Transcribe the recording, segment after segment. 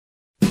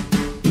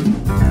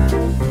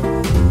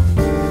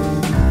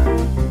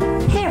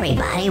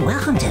everybody.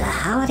 Welcome to the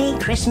Holiday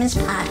Christmas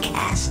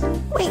Podcast.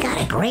 We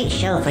got a great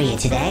show for you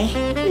today.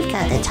 We've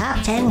got the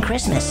top 10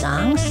 Christmas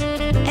songs,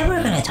 and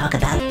we're going to talk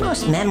about the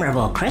most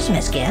memorable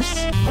Christmas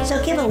gifts.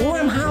 So give a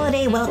warm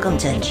holiday welcome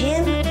to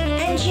Jim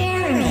and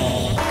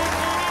Jeremy.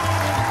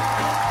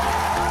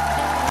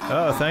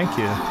 Oh, thank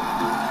you.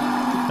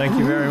 Thank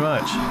you very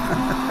much.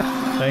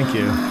 Thank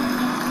you.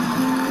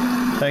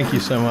 Thank you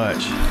so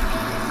much.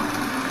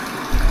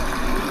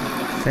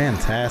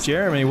 Fantastic.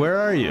 Jeremy, where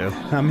are you?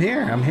 I'm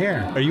here.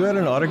 Are you at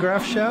an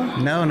autograph show?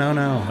 No.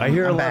 I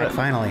hear I'm a lot back, of,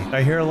 finally.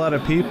 I hear a lot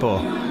of people.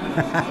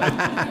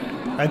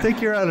 I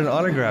think you're at an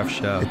autograph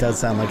show. It does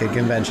sound like a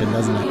convention,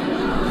 doesn't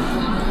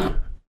it?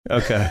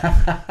 Okay.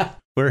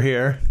 We're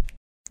here,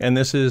 and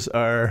this is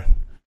our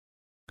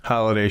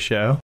holiday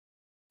show.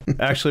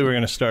 Actually, we're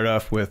going to start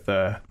off with,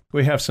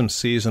 we have some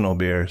seasonal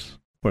beers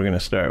we're going to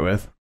start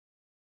with.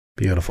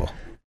 Beautiful.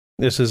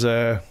 This is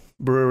a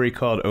brewery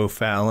called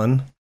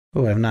O'Fallon.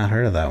 Oh, I've not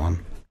heard of that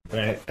one.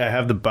 I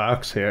have the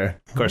box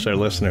here. Of course, our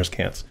listeners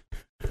can't.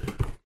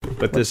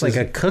 But this is like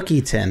a cookie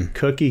tin.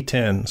 Cookie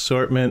tin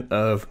assortment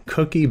of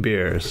cookie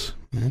beers.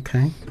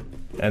 Okay.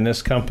 And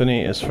this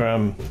company is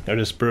from, or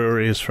this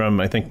brewery is from,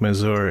 I think,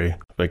 Missouri,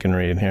 if I can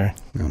read here.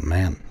 Oh,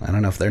 man. I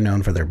don't know if they're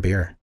known for their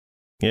beer.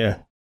 Yeah.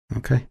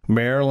 Okay.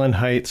 Maryland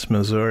Heights,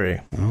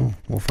 Missouri. Oh,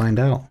 we'll find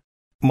out.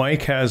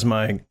 Mike has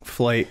my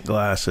flight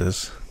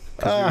glasses.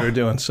 We were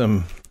doing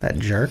some... That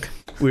jerk.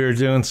 We were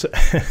doing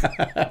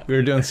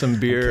some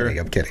beer.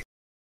 I'm kidding.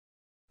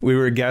 We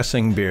were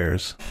guessing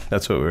beers.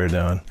 That's what we were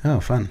doing. Oh,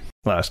 fun.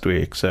 Last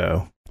week.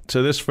 So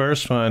this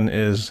first one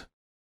is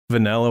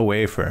vanilla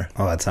wafer.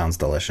 Oh, that sounds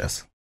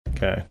delicious.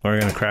 Okay. We're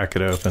going to crack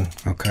it open.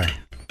 Okay.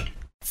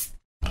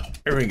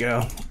 Here we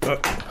go. Oh,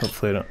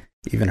 hopefully I don't.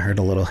 Even heard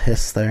a little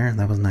hiss there.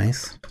 That was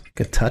nice.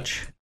 Good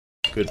touch.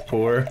 Good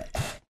pour.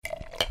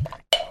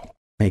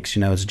 Makes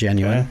you know it's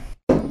genuine.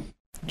 Okay.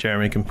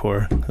 Jeremy can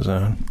pour his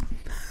own.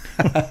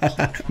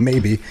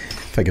 Maybe,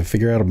 if I could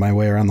figure out my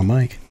way around the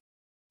mic.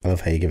 I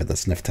love how you give it the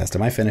sniff test.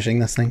 Am I finishing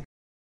this thing?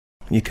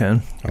 You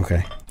can.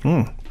 Okay.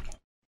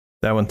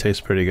 That one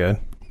tastes pretty good.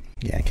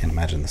 Yeah, I can't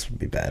imagine this would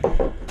be bad.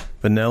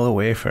 Vanilla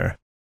wafer.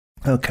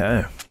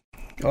 Okay.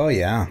 Oh,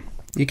 yeah.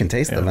 You can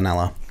taste the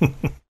vanilla.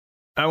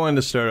 I wanted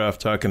to start off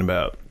talking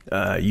about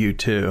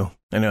U2.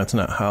 I know it's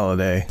not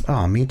holiday.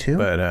 Oh, me too.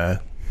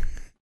 But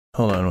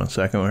hold on one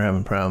second. We're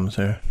having problems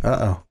here.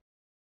 Uh-oh.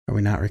 Are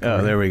we not recording?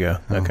 Oh, there we go.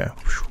 Oh. Okay.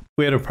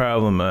 We had a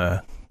problem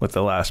with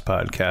the last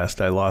podcast.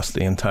 I lost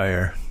the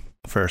entire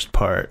first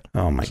part.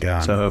 Oh, my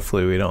God. So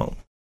hopefully we don't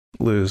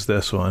lose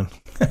this one.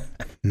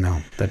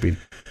 No, that'd be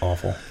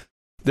awful.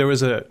 There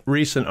was a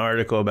recent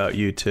article about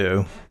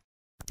U2.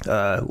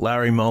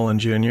 Larry Mullen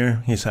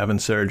Jr., he's having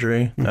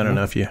surgery. Mm-hmm. I don't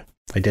know if you...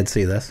 I did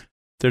see this.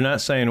 They're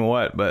not saying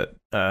what, but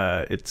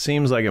it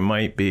seems like it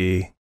might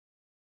be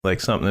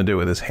like something to do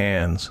with his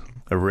hands,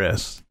 or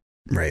wrists.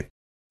 Right.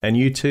 And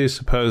U2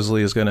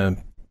 supposedly is going to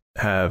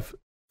have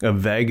a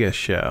Vegas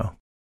show.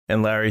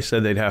 And Larry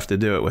said they'd have to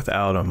do it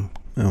without him.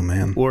 Oh,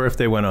 man. Or if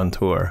they went on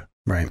tour.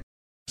 Right.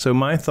 So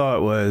my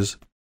thought was,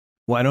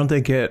 why don't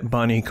they get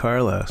Bunny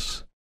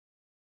Carlos?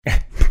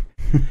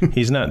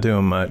 He's not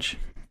doing much.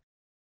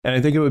 And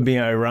I think it would be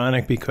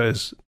ironic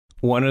because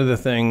one of the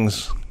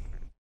things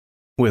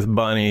with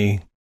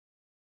Bunny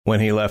when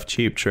he left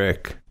Cheap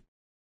Trick,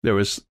 there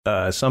was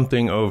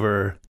something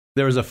over...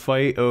 There was a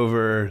fight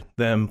over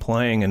them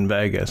playing in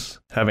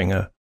Vegas, having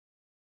a,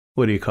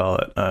 what do you call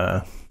it?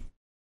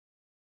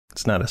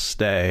 It's not a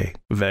stay,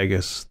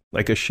 Vegas,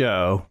 like a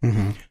show.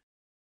 Mm-hmm.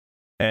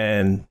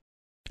 And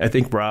I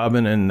think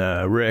Robin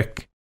and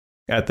Rick,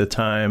 at the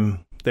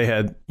time, they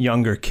had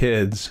younger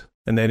kids,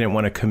 and they didn't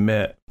want to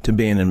commit to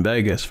being in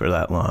Vegas for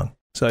that long.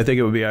 So I think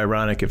it would be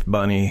ironic if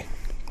Bunny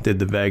did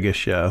the Vegas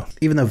show.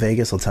 Even though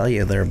Vegas will tell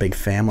you they're a big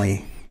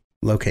family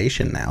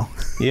location now.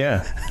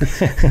 Yeah.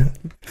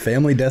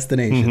 Family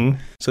destination.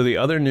 Mm-hmm. So the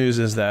other news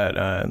is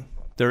that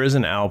there is a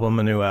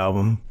new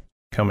album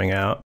coming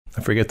out.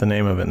 I forget the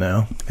name of it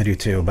now. I do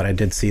too, but I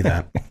did see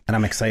that, and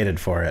I'm excited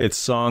for it. It's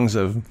songs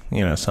of,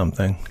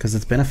 something. Because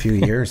it's been a few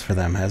years for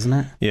them, hasn't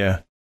it?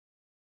 Yeah.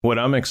 What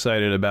I'm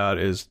excited about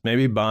is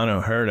maybe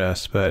Bono heard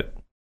us, but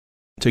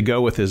to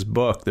go with his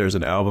book, there's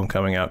an album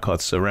coming out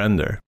called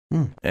Surrender.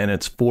 And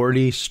it's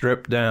 40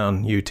 stripped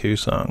down U2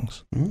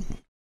 songs.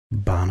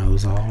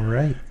 Bono's all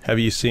right. Have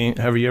you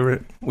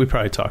ever, we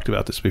probably talked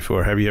about this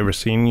before. Have you ever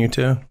seen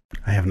U2?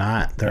 I have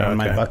not. They're on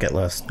my bucket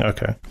list.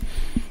 Okay.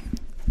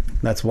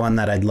 That's one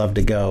that I'd love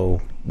to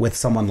go with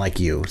someone like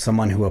you,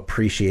 someone who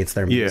appreciates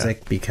their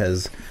music,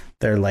 because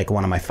they're like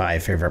one of my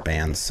 5 favorite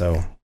bands.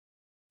 So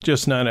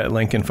just not at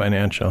Lincoln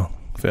Financial,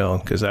 Phil,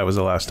 because that was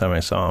the last time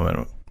I saw them,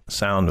 and the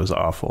sound was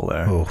awful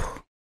there.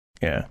 Oh,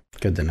 yeah.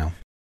 Good to know.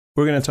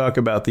 We're going to talk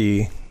about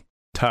the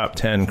top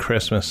 10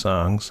 Christmas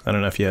songs. I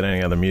don't know if you had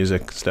any other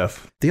music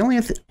stuff. The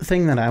only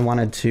thing that I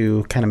wanted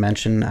to kind of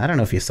mention, I don't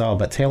know if you saw,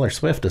 but Taylor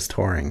Swift is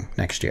touring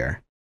next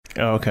year.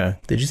 Oh, okay.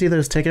 Did you see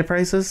those ticket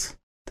prices?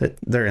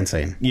 They're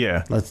insane.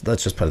 Yeah. Let's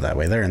just put it that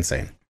way. They're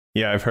insane.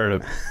 Yeah, I've heard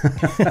of.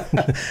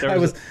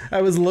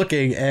 I was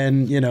looking,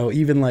 and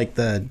even like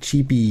the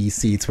cheapy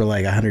seats were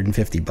like $150,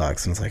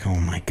 and it's like, oh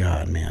my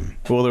god, man.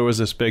 Well, there was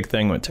this big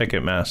thing with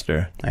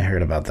Ticketmaster. I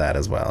heard about that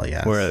as well.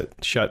 Yeah, where it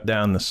shut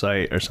down the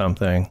site or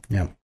something.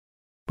 Yeah.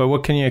 But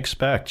what can you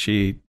expect?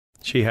 She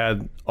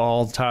had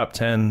all top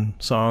 10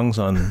 songs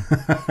on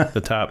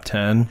the top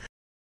 10,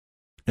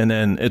 and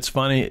then it's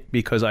funny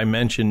because I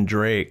mentioned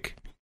Drake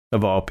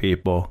of all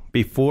people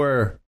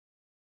before.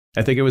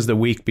 I think it was the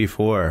week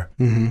before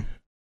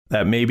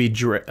that maybe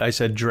I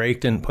said Drake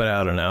didn't put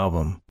out an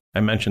album. I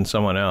mentioned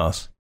someone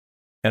else.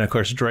 And of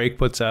course, Drake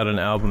puts out an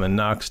album and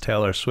knocks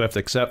Taylor Swift,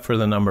 except for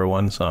the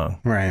 #1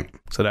 song. Right.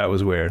 So that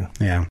was weird.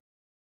 Yeah.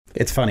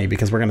 It's funny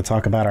because we're going to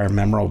talk about our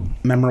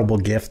memorable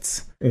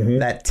gifts.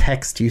 That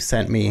text you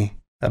sent me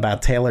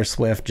about Taylor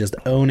Swift just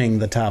owning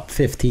the top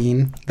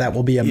 15, that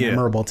will be a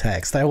memorable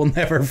text. I will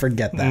never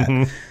forget that.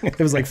 It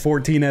was like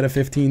 14 out of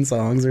 15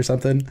 songs or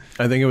something.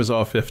 I think it was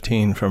all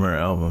 15 from her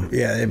album.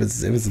 Yeah, it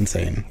was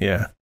insane.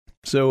 Yeah.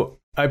 So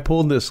I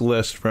pulled this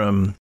list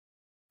from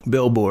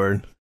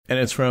Billboard, and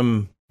it's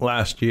from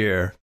last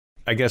year.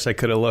 I guess I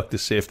could have looked to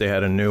see if they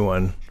had a new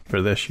one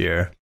for this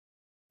year.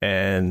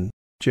 And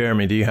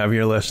Jeremy, do you have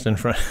your list in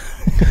front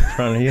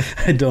of you?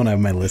 I don't have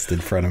my list in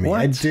front of me.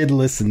 What? I did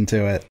listen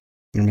to it.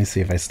 Let me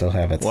see if I still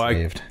have it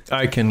saved.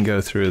 I can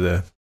go through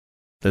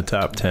the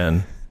top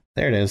 10.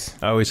 There it is.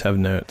 I always have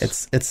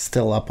notes. It's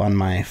still up on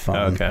my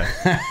phone. Okay.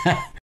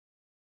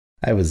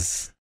 I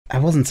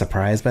wasn't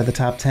surprised by the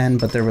top 10,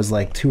 but there was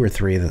like 2 or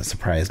 3 that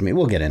surprised me.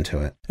 We'll get into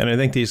it. And I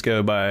think these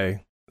go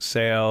by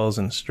sales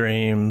and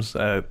streams.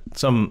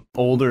 Some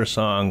older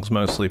songs,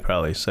 mostly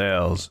probably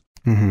sales.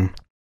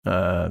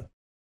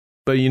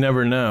 But you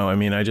never know. I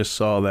mean, I just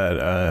saw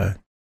that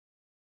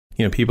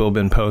people have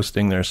been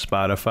posting their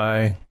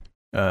Spotify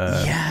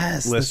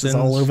yes, listens. This is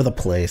all over the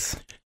place.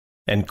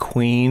 And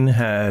Queen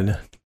had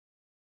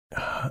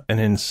an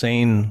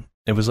insane,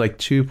 it was like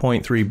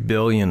 2.3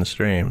 billion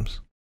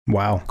streams.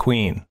 Wow.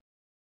 Queen.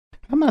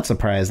 I'm not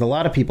surprised. A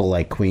lot of people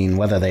like Queen,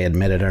 whether they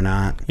admit it or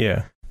not.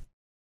 Yeah.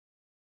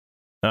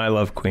 I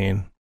love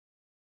Queen.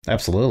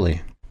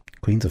 Absolutely.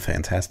 Queen's a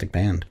fantastic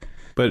band.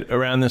 But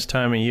around this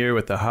time of year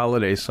with the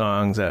holiday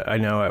songs, I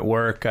know at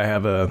work I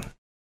have a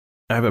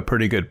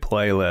pretty good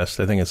playlist.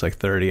 I think it's like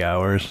 30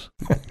 hours.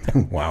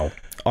 Wow.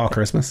 All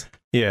Christmas?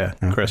 Yeah,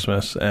 okay.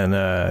 Christmas.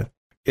 And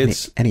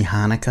it's... Any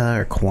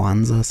Hanukkah or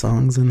Kwanzaa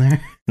songs in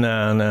there?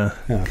 No.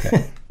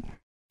 Okay.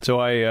 So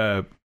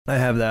I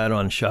have that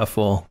on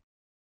shuffle.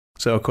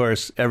 So, of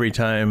course, every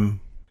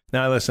time...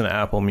 Now I listen to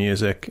Apple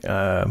Music,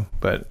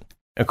 but,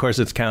 of course,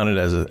 it's counted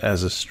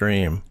as a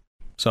stream.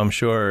 So I'm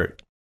sure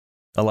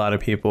a lot of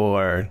people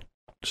are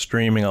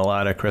streaming a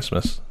lot of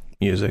Christmas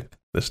music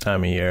this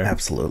time of year.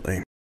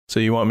 Absolutely.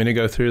 So you want me to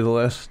go through the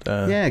list?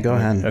 Yeah, go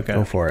ahead. Okay.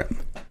 Go for it.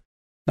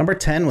 Number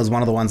 10 was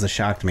one of the ones that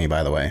shocked me,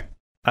 by the way.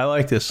 I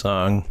like this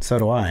song. So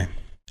do I.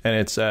 And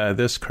it's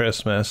This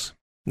Christmas,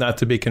 not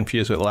to be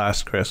confused with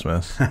Last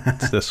Christmas.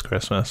 It's This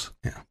Christmas.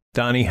 Yeah.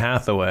 Donny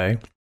Hathaway.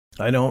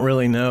 I don't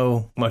really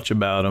know much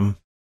about him.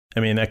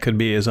 I mean, that could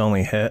be his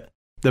only hit.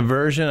 The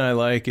version I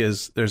like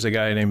is there's a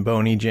guy named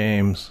Boney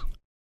James.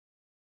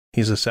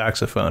 He's a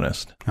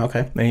saxophonist.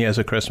 Okay. And he has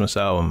a Christmas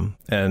album.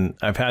 And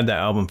I've had that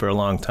album for a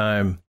long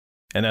time.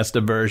 And that's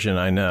the version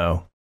I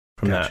know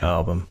from that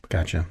album.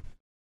 Gotcha.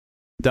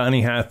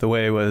 Donny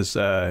Hathaway was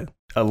a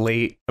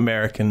late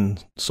American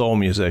soul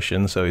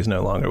musician, so he's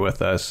no longer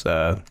with us.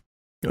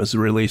 It was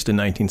released in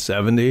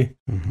 1970.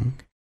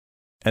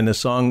 And the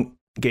song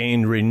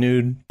gained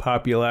renewed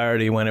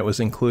popularity when it was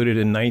included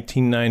in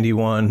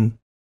 1991.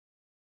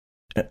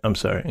 I'm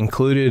sorry,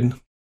 included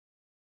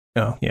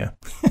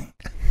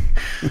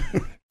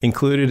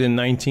included in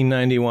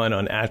 1991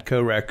 on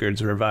Atco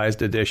Records'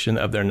 revised edition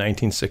of their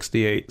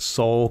 1968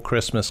 Soul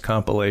Christmas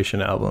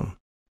compilation album.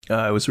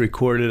 It was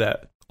recorded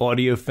at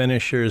Audio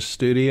Finisher's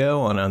studio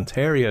on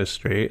Ontario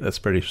Street, that's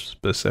pretty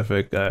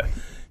specific,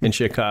 in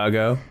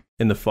Chicago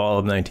in the fall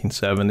of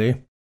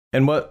 1970.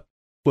 And what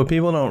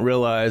people don't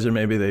realize, or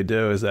maybe they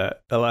do, is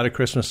that a lot of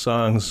Christmas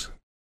songs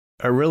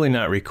are really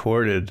not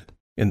recorded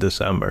in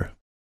December.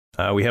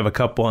 We have a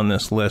couple on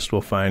this list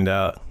we'll find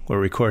out were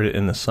recorded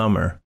in the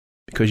summer.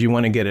 Because you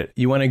want to get it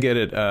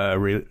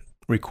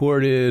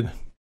recorded,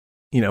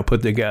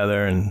 put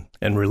together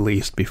and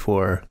released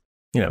before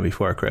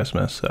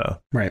Christmas. So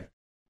right.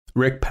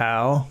 Rick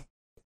Powell,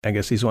 I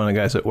guess he's one of the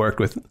guys that worked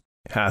with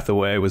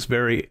Hathaway,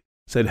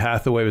 said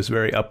Hathaway was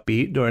very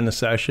upbeat during the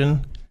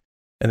session,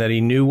 and that he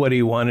knew what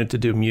he wanted to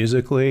do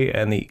musically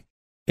and the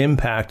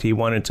impact he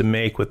wanted to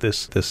make with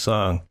this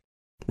song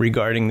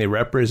regarding the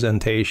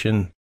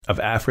representation of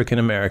African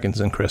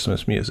Americans in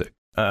Christmas music.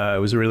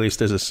 It was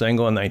released as a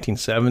single in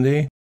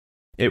 1970.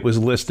 It was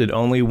listed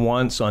only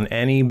once on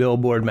any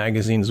Billboard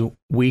magazine's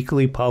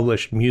weekly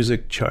published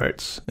music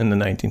charts in the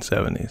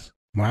 1970s.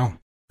 Wow.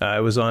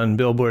 It was on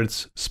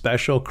Billboard's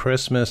special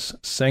Christmas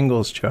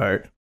singles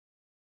chart,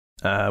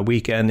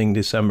 week ending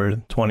December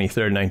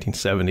 23rd,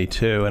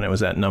 1972, and it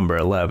was at number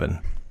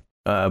 11.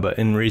 But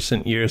in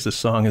recent years, the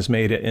song has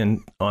made it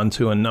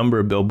onto a number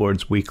of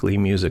Billboard's weekly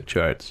music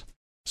charts.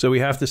 So we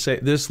have to say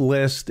this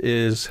list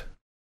is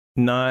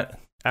not,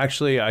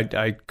 actually,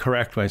 I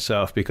correct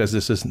myself because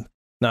this is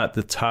not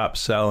the top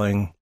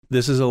selling.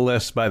 This is a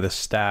list by the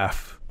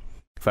staff,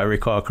 if I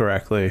recall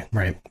correctly.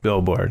 Right.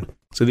 Billboard.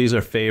 So these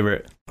are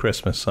favorite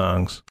Christmas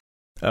songs.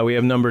 We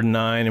have number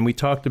 9, and we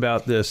talked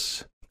about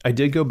this. I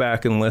did go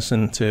back and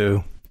listen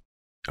to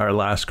our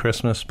last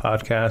Christmas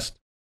podcast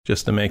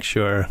just to make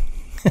sure.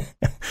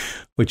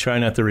 We try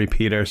not to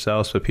repeat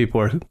ourselves, but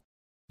people are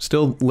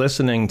still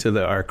listening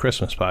to our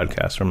Christmas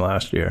podcast from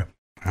last year.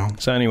 Oh.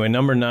 So anyway,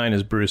 number 9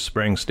 is Bruce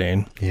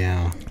Springsteen.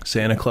 Yeah.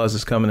 Santa Claus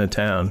is Coming to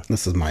Town.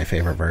 This is my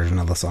favorite version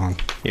of the song.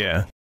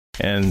 Yeah.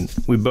 And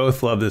we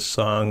both love this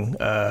song.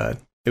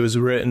 It was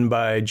written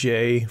by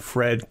J.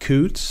 Fred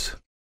Coots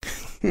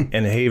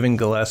and Haven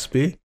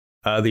Gillespie.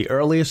 The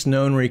earliest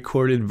known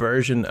recorded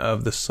version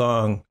of the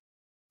song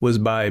was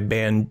by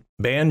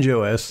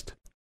banjoist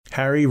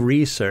Harry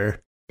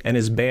Reeser and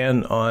his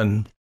band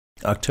on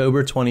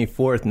October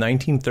 24th,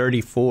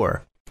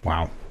 1934.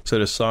 Wow. So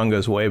the song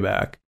goes way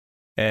back.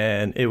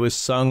 And it was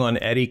sung on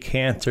Eddie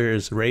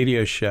Cantor's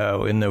radio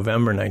show in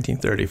November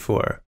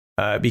 1934.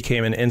 It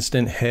became an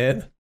instant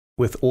hit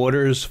with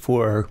orders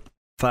for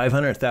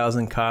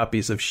 500,000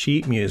 copies of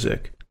sheet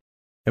music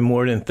and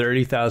more than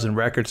 30,000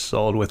 records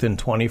sold within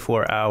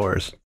 24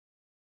 hours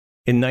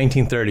in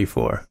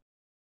 1934.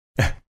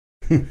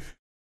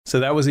 So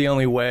that was the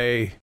only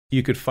way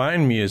you could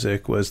find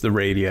music, was the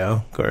radio,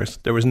 of course.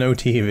 There was no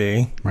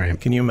TV. Right.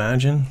 Can you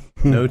imagine?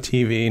 No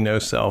TV, no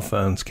cell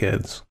phones,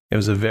 kids. It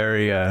was a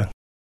very,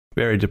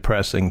 very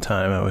depressing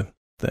time, I would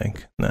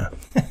think. No.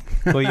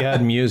 Well, you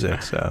had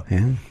music, so.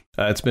 Yeah.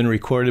 It's been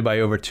recorded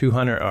by over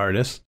 200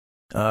 artists.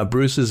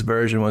 Bruce's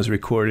version was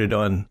recorded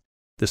on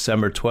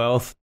December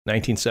 12th,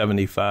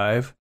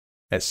 1975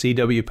 at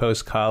C.W.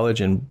 Post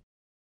College in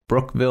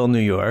Brookville, New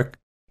York,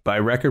 by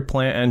record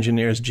plant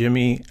engineers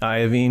Jimmy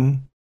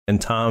Iovine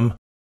and Tom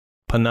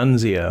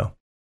Panunzio.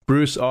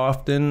 Bruce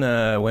often,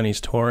 when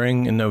he's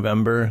touring in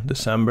November,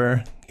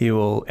 December, he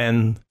will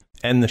end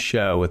the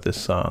show with this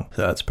song.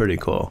 So that's pretty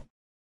cool.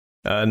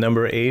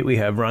 Number 8, we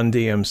have Run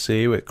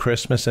DMC with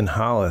Christmas in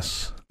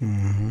Hollis.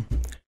 Mm-hmm.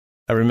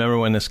 I remember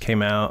when this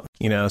came out,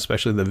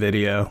 especially the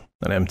video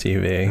on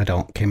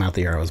MTV. Came out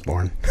the year I was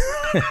born.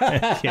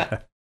 Yeah.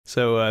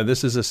 So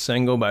this is a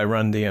single by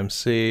Run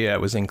DMC.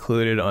 It was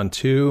included on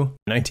 2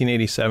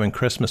 1987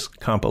 Christmas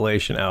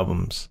compilation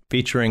albums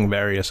featuring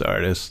various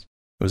artists.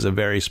 It was A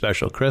Very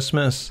Special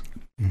Christmas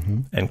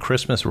and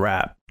Christmas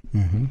Rap.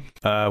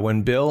 Mm-hmm.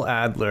 When Bill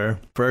Adler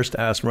first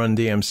asked Run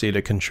DMC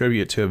to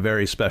contribute to A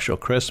Very Special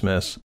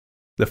Christmas,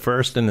 the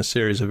first in a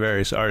series of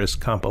various artists'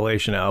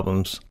 compilation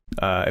albums,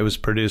 it was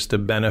produced to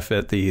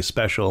benefit the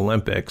Special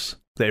Olympics.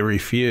 They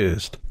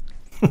refused.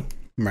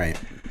 Right.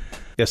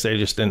 Guess they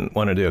just didn't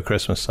want to do a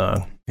Christmas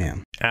song. Yeah.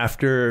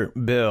 After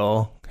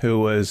Bill, who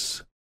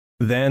was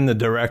then the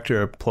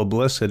director of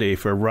publicity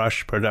for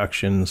Rush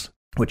Productions,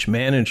 which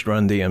managed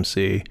Run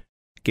DMC,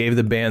 gave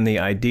the band the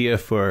idea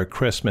for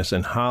Christmas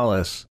in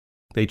Hollis,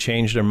 they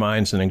changed their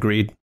minds and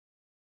agreed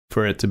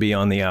for it to be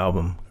on the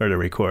album, or to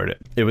record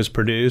it. It was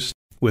produced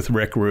with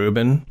Rick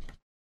Rubin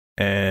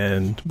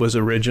and was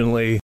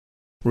originally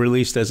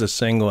released as a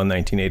single in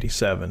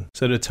 1987.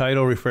 So the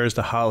title refers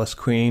to Hollis,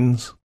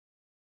 Queens.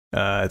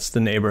 It's the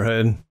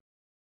neighborhood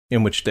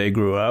in which they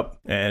grew up.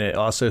 And it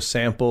also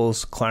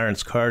samples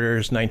Clarence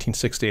Carter's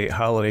 1968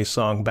 holiday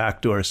song,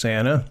 Backdoor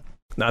Santa,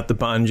 not the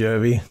Bon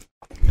Jovi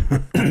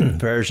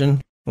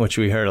version, which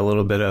we heard a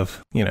little bit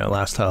of,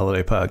 last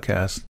holiday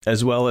podcast,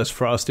 as well as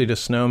Frosty the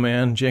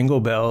Snowman,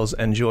 Jingle Bells,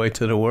 and Joy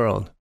to the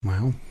World.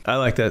 Wow. I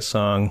like that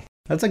song.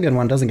 That's a good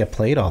one. Doesn't get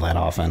played all that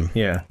often.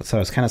 Yeah. So I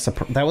was kind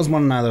of that was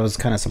one that I was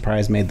kind of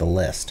surprised made the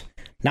list.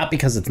 Not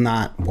because it's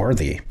not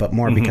worthy, but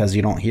more because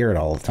you don't hear it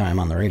all the time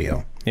on the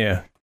radio.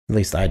 Yeah. At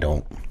least I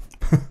don't.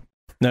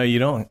 No, you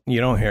don't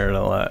hear it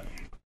a lot.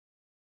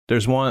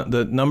 There's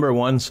the number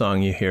 1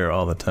 song you hear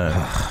all the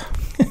time.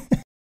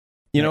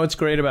 What's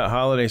great about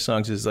holiday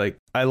songs is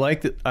I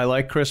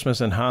like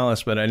Christmas in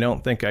Hollis, but I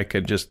don't think I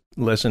could just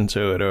listen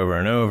to it over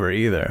and over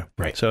either.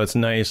 Right. So it's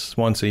nice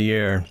once a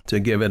year to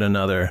give it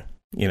another,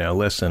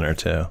 listen or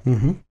two.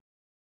 Mm-hmm.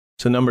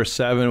 So number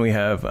 7, we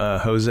have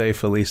Jose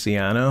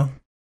Feliciano,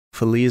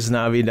 Feliz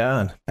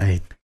Navidad.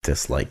 I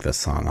dislike this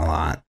song a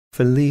lot.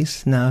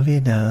 Feliz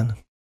Navidad.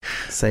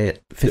 Say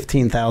it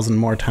 15,000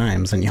 more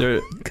times and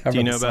you'll cover Do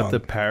you know the about song. the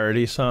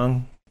parody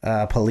song?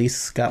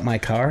 Police got my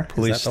car.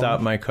 Police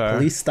stopped my car.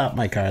 Police stopped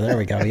my car. There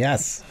we go.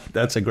 Yes.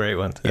 That's a great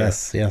one, too.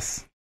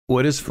 Yes.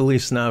 What is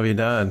Feliz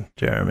Navidad,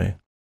 Jeremy?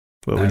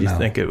 What would you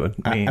think it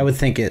would mean? I would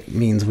think it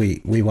means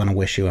we want to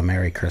wish you a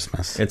Merry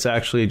Christmas. It's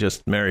actually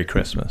just Merry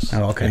Christmas.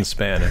 Oh, okay. In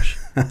Spanish.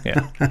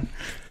 Yeah.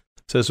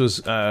 So this was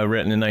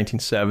written in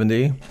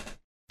 1970.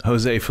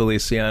 Jose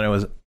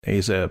Feliciano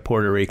he's a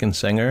Puerto Rican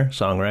singer,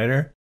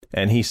 songwriter,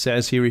 and he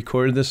says he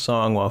recorded this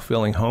song while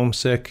feeling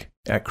homesick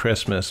at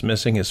Christmas,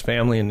 missing his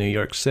family in New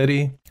York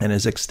City and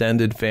his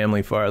extended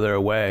family farther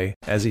away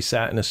as he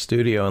sat in a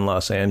studio in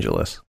Los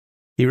Angeles.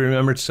 He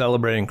remembered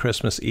celebrating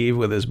Christmas Eve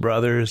with his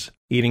brothers,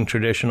 eating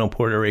traditional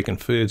Puerto Rican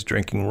foods,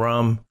 drinking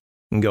rum,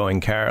 and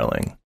going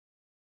caroling.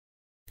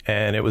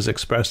 And it was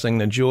expressing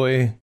the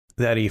joy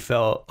that he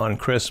felt on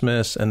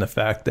Christmas and the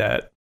fact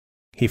that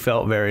he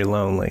felt very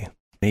lonely.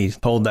 He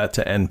told that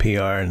to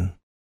NPR in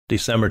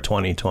December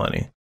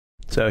 2020.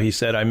 So he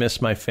said, I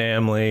miss my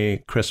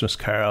family, Christmas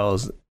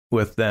carols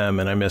with them,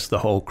 and I miss the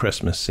whole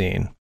Christmas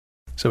scene.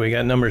 So we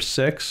got number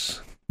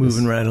 6,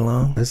 moving right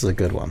along. This is a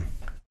good one.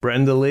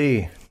 Brenda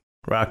Lee,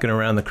 Rocking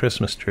Around the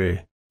Christmas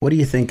Tree. What do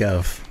you think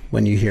of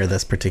when you hear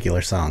this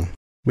particular song?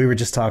 We were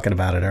just talking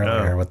about it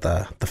earlier with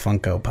the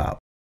Funko Pop.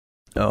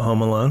 Oh,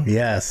 Home Alone?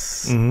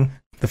 Yes. Mm-hmm.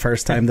 The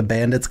first time the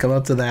bandits come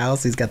up to the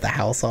house, he's got the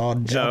house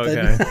on jumping.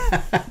 Oh, okay.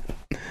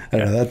 I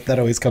don't know, that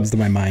always comes to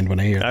my mind when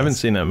I hear I haven't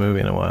seen that movie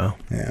in a while.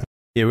 Yeah.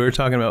 Yeah, we were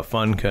talking about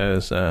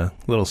Funko's,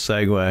 little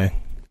segue.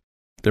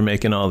 They're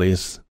making all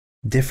these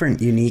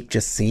different, unique,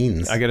 just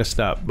scenes. I got to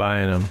stop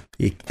buying them.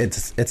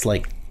 It's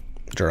like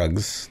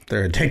drugs.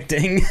 They're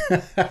addicting.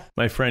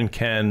 My friend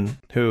Ken,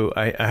 who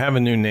I have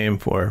a new name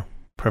for,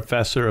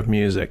 Professor of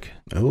Music.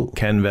 Oh.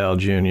 Ken Val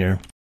Jr.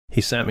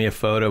 He sent me a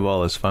photo of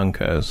all his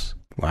Funkos.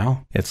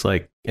 Wow. It's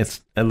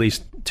at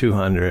least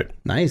 200.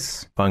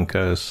 Nice.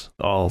 Funkos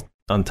all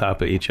on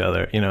top of each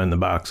other, in the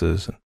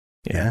boxes.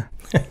 Yeah.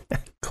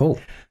 Cool.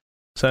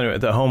 So anyway,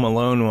 the Home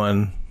Alone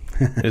one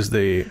is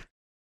they're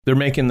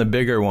making the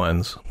bigger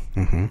ones.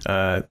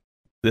 Mm-hmm.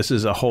 This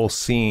is a whole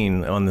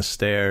scene on the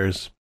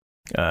stairs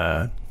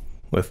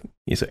with,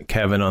 you said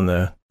Kevin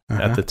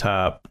at the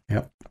top.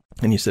 Yep.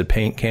 And you said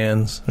paint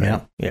cans. Right?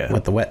 Yep. Yeah.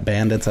 With the wet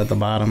bandits at the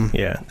bottom.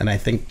 Yeah. And I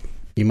think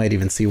you might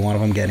even see one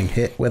of them getting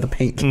hit with a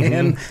paint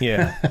can. Mm-hmm.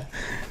 Yeah.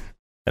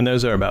 And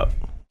those are about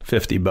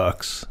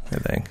 $50, I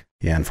think.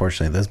 Yeah,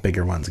 unfortunately, those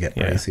bigger ones get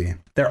pricey. Yeah.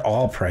 They're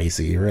all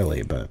pricey,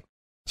 really, but...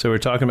 So we're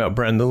talking about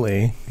Brenda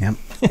Lee. Yep.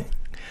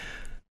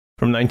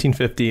 From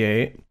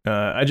 1958.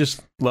 I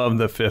just love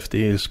the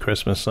 50s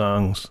Christmas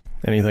songs.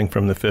 Anything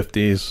from the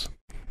 50s.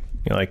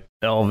 Like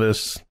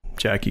Elvis,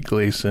 Jackie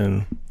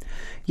Gleason.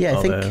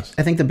 Yeah,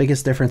 I think the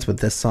biggest difference with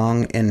this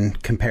song in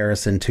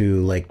comparison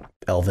to like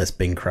Elvis,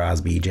 Bing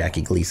Crosby,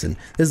 Jackie Gleason,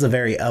 this is a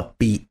very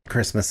upbeat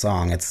Christmas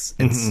song. It's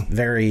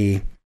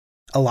very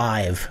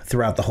alive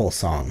throughout the whole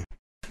song.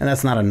 And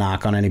that's not a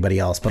knock on anybody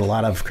else, but a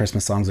lot of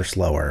Christmas songs are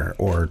slower,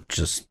 or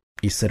just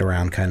you sit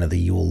around kind of the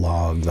Yule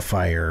log, the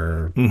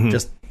fire,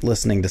 just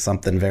listening to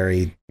something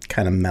very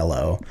kind of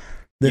mellow.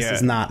 This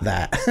is not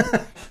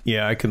that.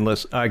 Yeah, I could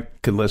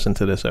listen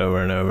to this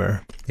over and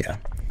over. Yeah.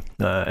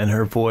 And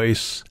her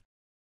voice,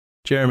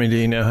 Jeremy, do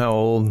you know how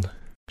old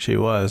she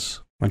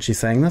was when she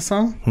sang this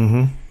song?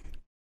 Mm-hmm.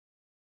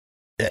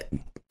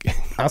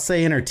 I'll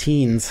say in her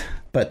teens,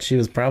 but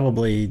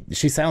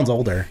she sounds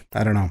older.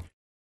 I don't know.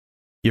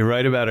 You're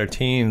right about her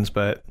teens,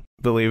 but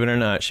believe it or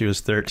not, she was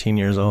 13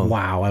 years old.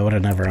 Wow, I would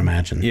have never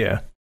imagined. Yeah.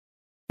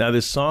 Now,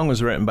 this song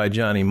was written by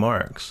Johnny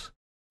Marks.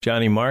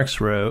 Johnny Marks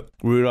wrote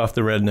Rudolph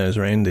the Red-Nosed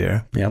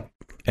Reindeer. Yep.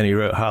 And he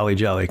wrote Holly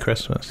Jolly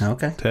Christmas.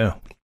 Okay. Too.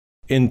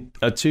 In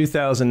a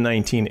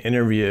 2019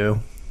 interview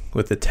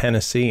with the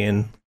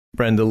Tennessean,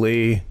 Brenda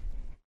Lee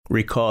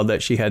recalled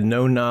that she had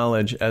no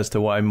knowledge as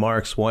to why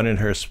Marks wanted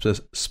her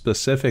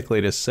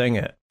specifically to sing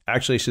it.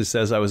 Actually, she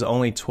says, I was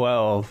only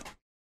 12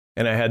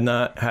 and I had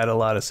not had a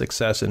lot of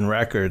success in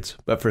records,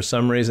 but for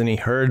some reason he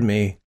heard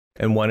me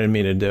and wanted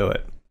me to do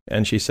it.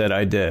 And she said,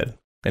 I did.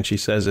 And she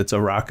says it's a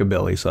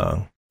rockabilly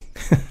song.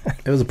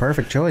 It was a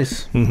perfect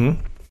choice.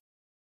 Mm-hmm.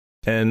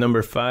 And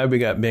number 5, we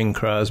got Bing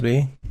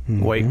Crosby,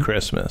 White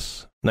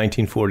Christmas,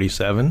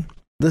 1947.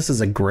 This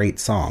is a great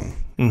song.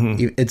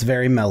 Mm-hmm. It's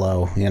very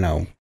mellow,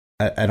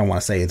 I don't want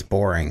to say it's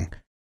boring,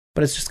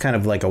 but it's just kind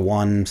of like a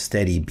one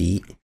steady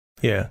beat.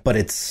 Yeah. But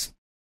it's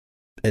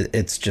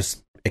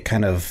just, it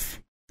kind of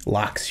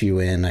locks you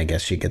in, I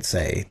guess you could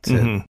say. It's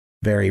a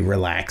very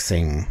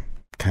relaxing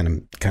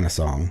kind of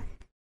song.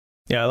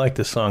 Yeah, I like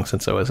this song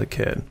since I was a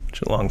kid,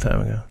 which is a long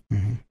time ago.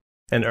 Mm-hmm.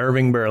 And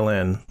Irving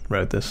Berlin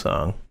wrote this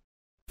song,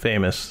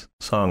 famous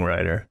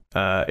songwriter.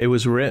 It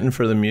was written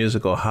for the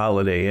musical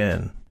Holiday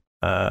Inn.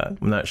 I'm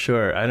not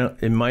sure.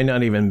 It might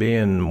not even be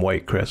in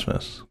White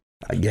Christmas.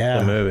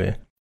 The movie.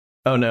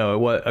 Oh no, it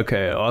was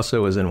okay. It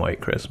also was in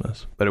White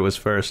Christmas, but it was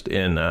first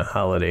in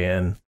Holiday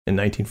Inn in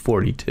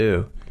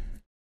 1942.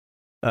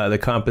 The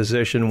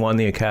composition won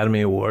the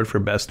Academy Award for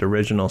Best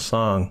Original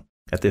Song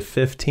at the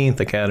 15th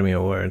Academy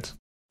Awards.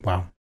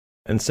 Wow.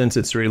 And since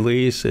its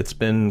release, it's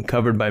been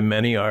covered by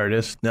many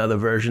artists. Now, the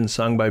version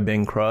sung by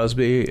Bing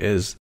Crosby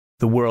is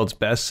the world's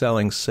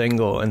best-selling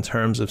single in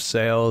terms of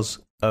sales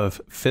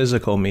of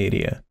physical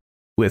media,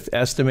 with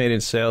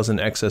estimated sales in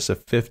excess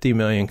of 50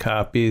 million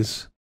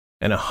copies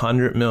and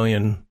 100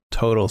 million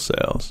total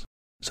sales.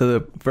 So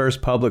the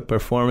first public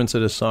performance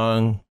of the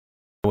song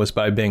was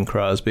by Bing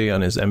Crosby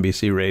on his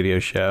NBC radio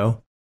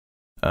show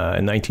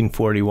in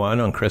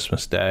 1941 on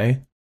Christmas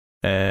Day.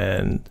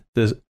 And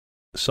the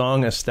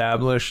song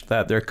established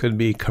that there could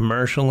be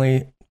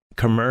commercially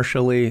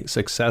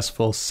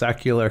successful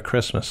secular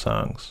Christmas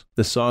songs.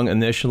 The song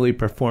initially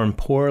performed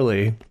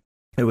poorly.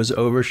 It was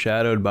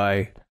overshadowed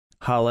by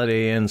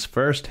Holiday Inn's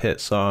first hit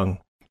song,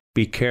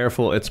 Be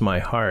Careful, It's My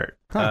Heart.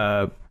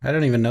 I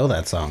don't even know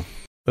that song.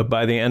 But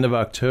by the end of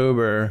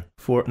October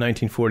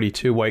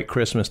 1942, White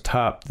Christmas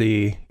topped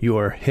the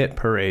Your Hit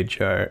Parade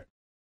chart.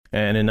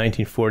 And in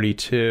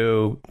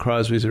 1942,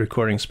 Crosby's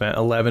recording spent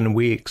 11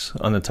 weeks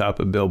on the top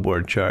of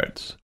Billboard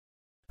charts.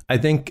 I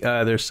think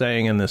they're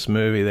saying in this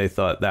movie they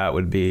thought that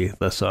would be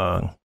the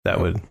song that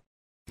would,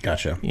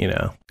 gotcha,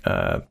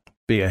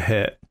 be a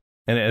hit.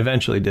 And it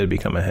eventually did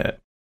become a hit.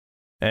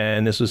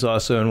 And this was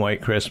also in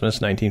White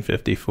Christmas,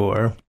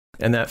 1954.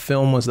 And that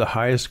film was the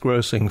highest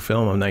grossing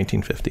film of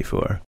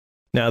 1954.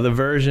 Now, the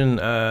version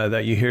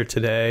that you hear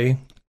today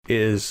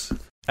is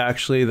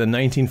actually the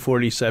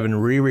 1947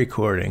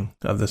 re-recording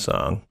of the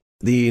song.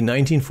 The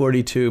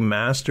 1942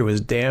 master was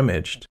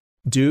damaged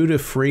due to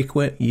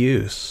frequent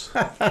use.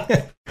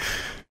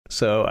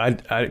 So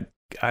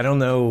I don't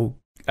know.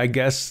 I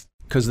guess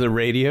because the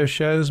radio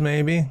shows,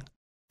 maybe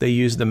they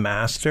used the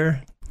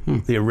master,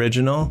 the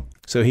original.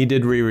 So he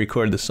did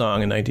re-record the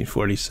song in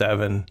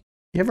 1947.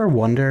 You ever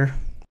wonder?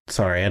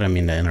 Sorry, I don't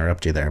mean to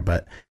interrupt you there,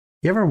 but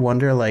you ever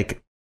wonder,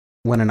 like,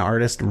 when an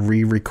artist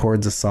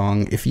re-records a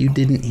song, if you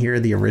didn't hear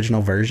the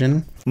original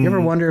version, you ever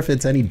wonder if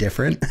it's any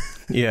different?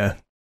 Yeah.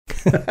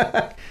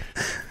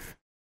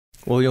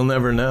 Well, you'll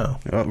never know.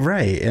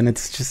 Right. And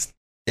it's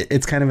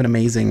kind of an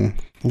amazing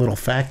little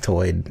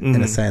factoid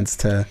in a sense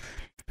to,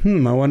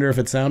 I wonder if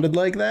it sounded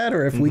like that,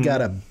 or if we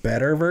got a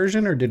better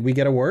version, or did we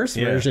get a worse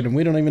version and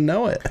we don't even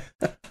know it?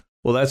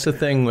 Well, that's the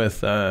thing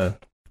with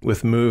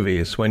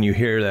movies. When you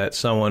hear that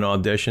someone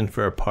auditioned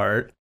for a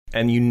part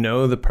and you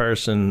know the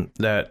person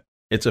that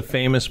it's a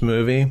famous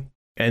movie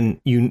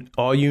and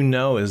all you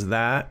know is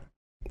that,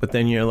 but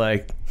then you're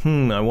like,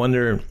 I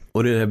wonder,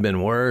 would it have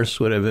been worse?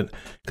 Would it have been,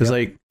 because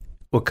like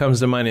what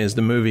comes to mind is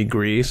the movie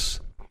Grease,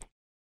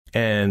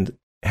 and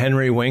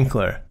Henry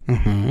Winkler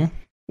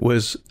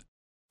was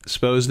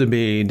supposed to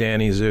be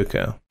Danny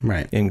Zuko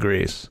in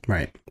Grease.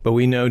 Right. But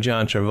we know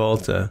John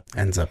Travolta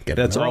ends up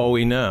getting that's all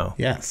we know.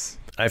 Yes.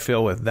 I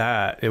feel with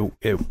that,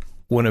 it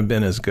wouldn't have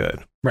been as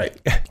good. Right.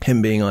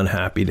 Him being on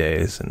Happy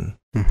Days. And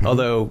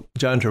although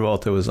John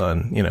Travolta was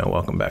on,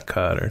 Welcome Back,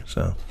 Kotter.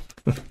 So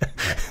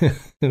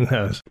who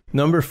knows?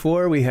 Number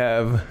 4, we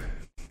have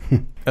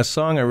a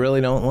song I really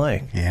don't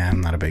like. Yeah,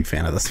 I'm not a big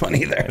fan of this one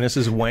either. And this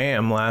is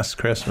Wham! Last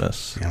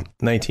Christmas,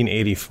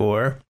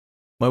 1984.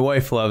 My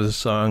wife loves the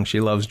song. She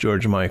loves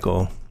George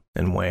Michael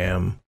and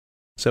Wham!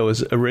 So it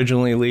was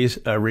originally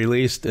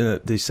released in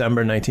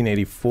December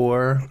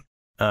 1984.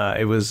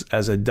 It was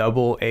as a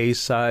double A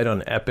side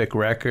on Epic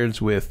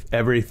Records with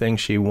Everything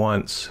She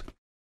Wants,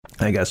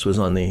 I guess, was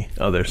on the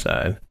other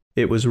side.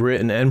 It was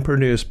written and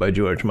produced by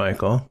George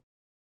Michael.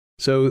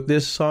 So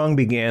this song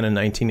began in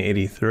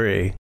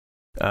 1983.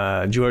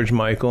 George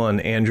Michael and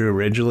Andrew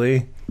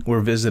Ridgeley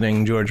were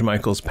visiting George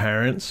Michael's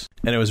parents,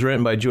 and it was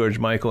written by George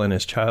Michael in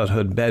his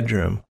childhood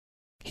bedroom.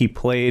 He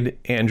played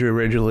Andrew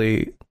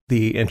Ridgeley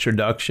the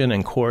introduction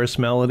and chorus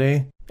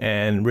melody,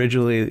 and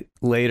Ridgeley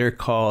later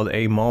called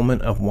A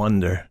Moment of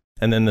Wonder.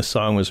 And then the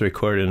song was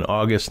recorded in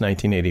August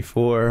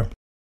 1984.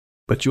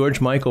 But George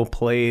Michael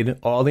played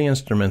all the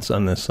instruments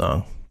on this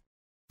song.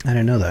 I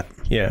didn't know that.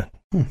 Yeah.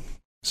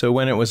 So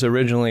when it was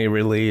originally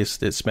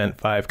released, it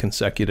spent 5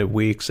 consecutive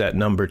weeks at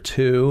number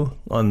 2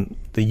 on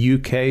the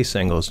UK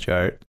singles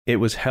chart. It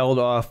was held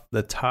off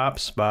the top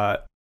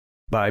spot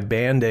by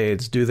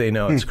Band-Aid's Do They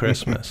Know It's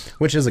Christmas?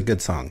 Which is a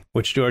good song.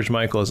 Which George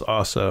Michael is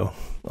also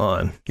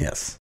on.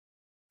 Yes.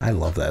 I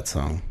love that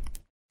song.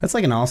 That's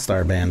like an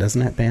all-star band,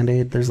 isn't it,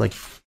 Band-Aid? There's like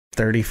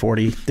 30,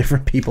 40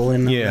 different people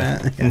in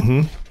that.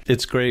 Yeah.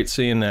 It's great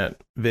seeing that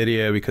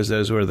video because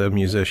those were the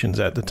musicians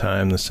at the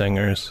time, the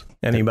singers,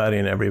 anybody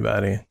and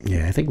everybody.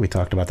 Yeah, I think we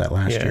talked about that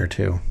last year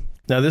too.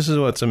 Now, this is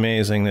what's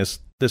amazing. This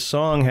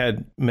song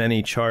had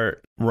many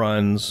chart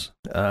runs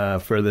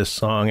for this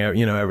song,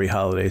 every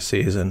holiday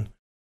season.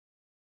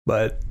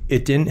 But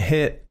it didn't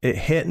hit. It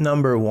hit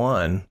number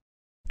 1,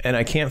 and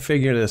I can't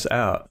figure this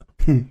out.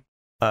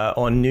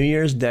 On New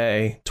Year's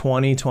Day,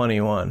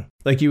 2021.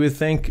 Like you would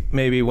think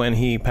maybe when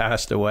he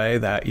passed away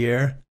that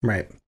year.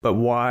 Right. But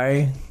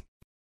why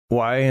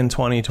in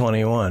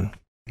 2021?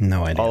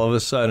 No idea. All of a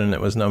sudden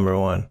it was number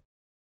 1.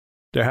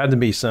 There had to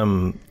be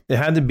it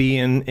had to be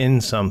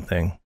in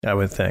something, I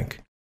would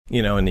think,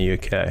 in the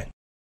UK.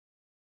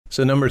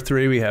 So number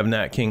 3, we have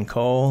Nat King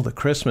Cole, the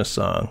Christmas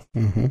song.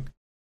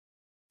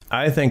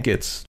 I think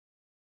it's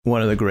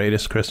one of the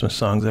greatest Christmas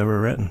songs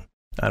ever written.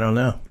 I don't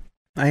know.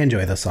 I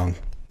enjoy the song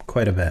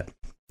quite a bit.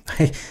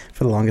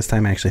 For the longest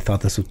time, I actually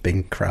thought this was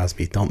Bing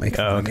Crosby. Don't make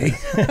fun of me.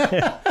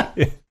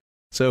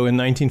 So in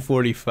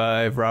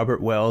 1945,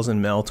 Robert Wells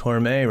and Mel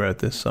Torme wrote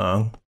this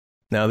song.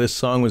 Now, this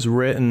song was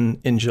written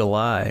in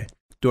July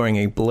during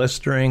a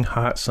blistering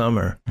hot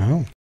summer.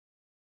 Oh.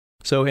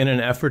 So in an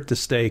effort to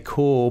stay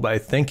cool by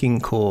thinking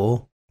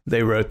cool,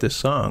 they wrote this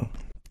song.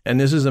 And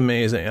this is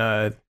amazing.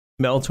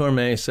 Mel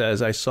Torme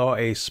says, I saw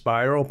a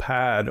spiral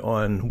pad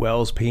on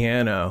Wells'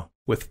 piano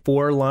with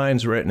 4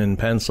 lines written in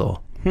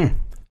pencil.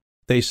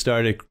 They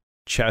started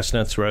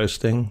chestnuts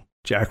roasting,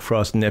 Jack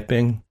Frost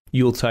nipping,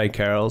 Yuletide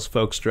carols,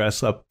 folks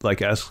dress up like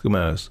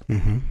Eskimos.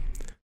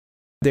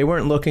 They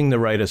weren't looking to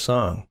write a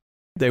song.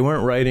 They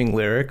weren't writing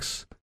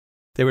lyrics.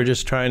 they were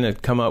just trying to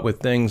come up with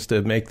things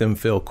to make them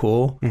feel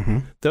cool. Mm-hmm.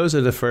 Those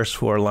are the first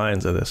 4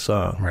 lines of this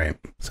song. Right.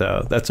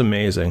 So that's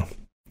amazing.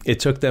 It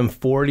took them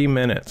 40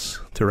 minutes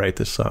to write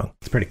this song.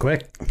 It's pretty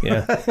quick.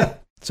 Yeah.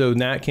 So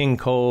Nat King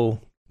Cole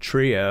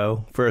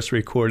Trio first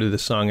recorded the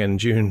song in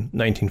June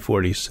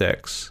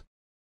 1946.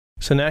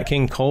 So Nat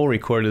King Cole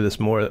recorded this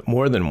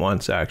more than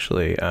once,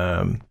 actually.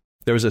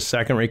 There was a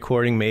second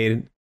recording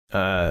made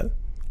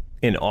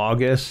in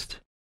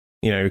August.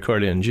 He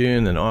recorded in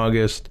June, then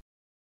August.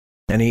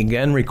 And he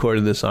again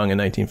recorded the song in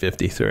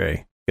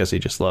 1953 because he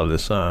just loved the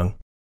song.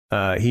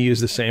 He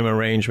used the same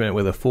arrangement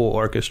with a full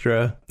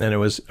orchestra, and it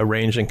was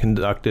arranged and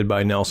conducted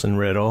by Nelson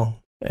Riddle.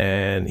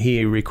 And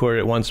he recorded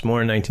it once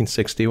more in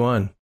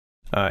 1961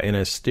 in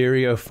a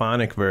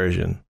stereophonic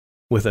version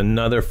with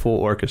another full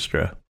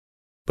orchestra.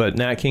 But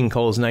Nat King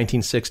Cole's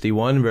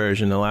 1961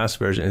 version, the last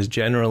version, is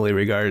generally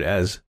regarded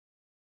as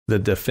the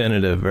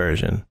definitive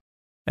version.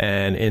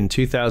 And in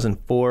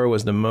 2004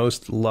 was the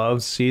most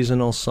loved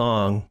seasonal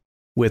song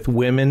with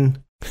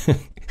women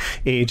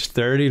aged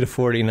 30 to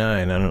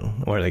 49. I don't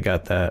know where they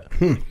got that.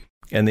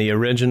 And the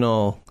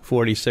original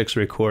 46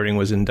 recording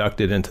was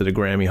inducted into the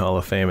Grammy Hall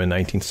of Fame in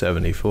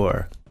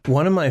 1974.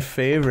 One of my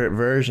favorite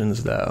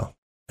versions, though,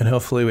 and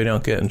hopefully we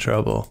don't get in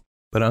trouble,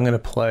 but I'm going to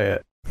play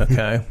it,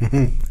 okay?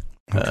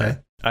 Okay.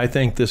 I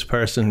think this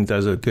person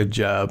does a good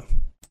job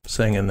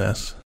singing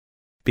this.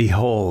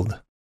 Behold.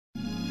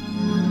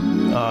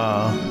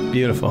 Oh,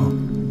 beautiful.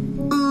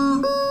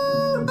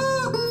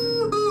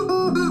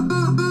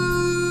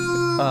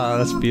 Oh,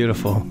 that's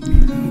beautiful.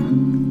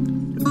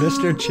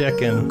 Mr.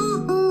 Chicken.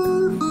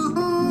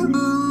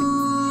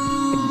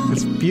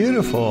 It's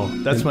beautiful.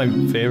 That's my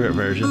favorite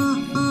version.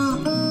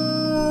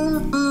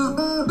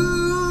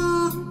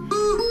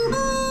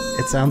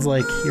 It sounds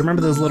like, you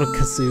remember those little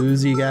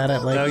kazooz you got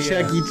at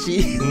Chuck E.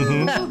 Cheese?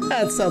 Mm-hmm.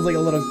 It sounds like a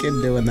little kid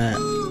doing that.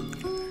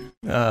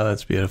 Oh,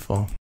 that's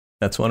beautiful.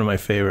 That's one of my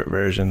favorite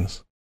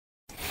versions.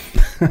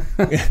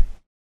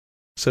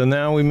 So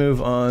now we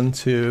move on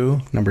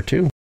to number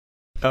 2.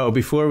 Oh,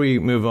 before we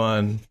move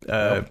on,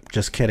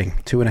 just kidding.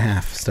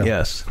 2.5 still.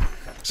 Yes.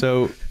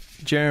 So,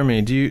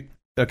 Jeremy,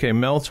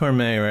 Mel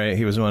Torme, right?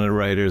 He was one of the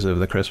writers of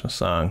the Christmas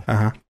song.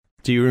 Uh-huh.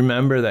 Do you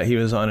remember that he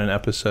was on an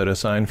episode of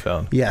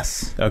Seinfeld?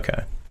 Yes.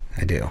 Okay.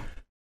 I do.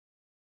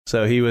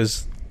 So he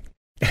was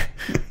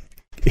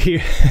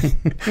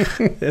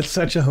it's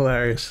such a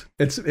hilarious.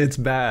 It's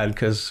bad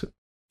because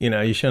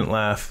you shouldn't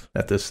laugh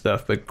at this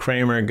stuff, but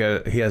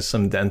Kramer he has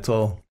some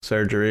dental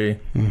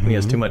surgery. Mm-hmm. He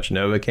has too much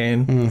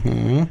Novocaine.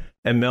 Mm-hmm.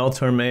 And Mel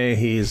Torme,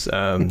 he's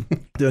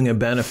doing a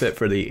benefit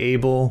for the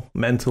able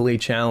mentally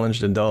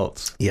challenged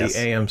adults, yes. The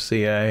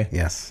AMCA.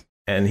 Yes.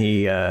 And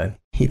he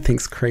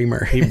thinks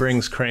Kramer. He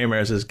brings Kramer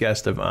as his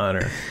guest of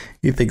honor.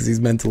 He thinks he's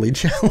mentally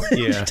challenged.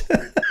 Yeah.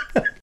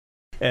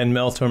 And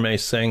Mel Torme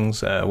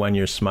sings When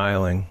You're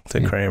Smiling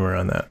to Kramer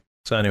on that.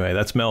 So anyway,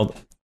 that's Mel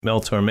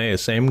Torme, the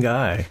same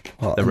guy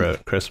that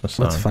wrote Christmas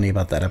song. What's funny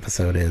about that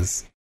episode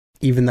is,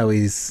 even though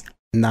he's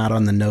not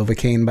on the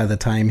Novocaine by the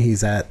time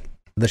he's at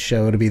the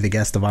show to be the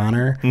guest of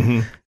honor,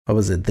 mm-hmm. What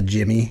was it, the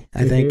Jimmy,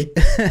 I think,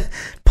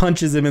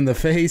 punches him in the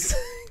face,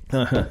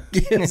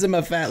 gives him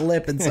a fat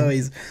lip, and so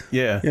he's,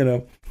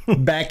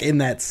 back in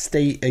that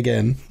state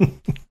again.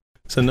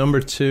 So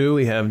number 2,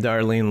 we have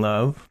Darlene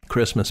Love,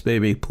 Christmas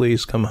Baby,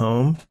 Please Come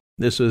Home.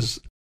 This was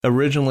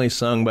originally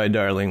sung by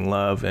Darlene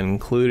Love and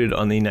included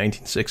on the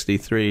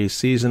 1963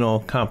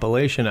 seasonal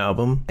compilation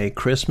album, A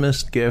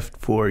Christmas Gift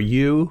for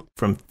You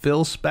from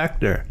Phil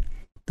Spector.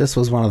 This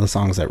was one of the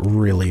songs that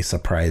really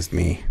surprised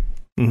me.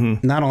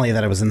 Mm-hmm. Not only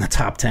that it was in the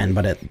top 10,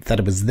 but that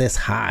it was this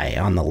high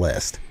on the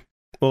list.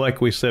 Well, like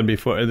we said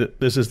before,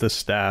 this is the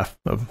staff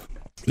of,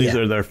 these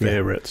are their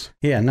favorites.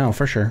 Yeah, no,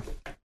 for sure.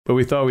 But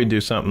we thought we'd do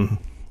something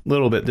a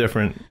little bit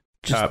different,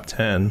 top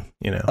 10,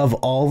 Of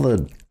all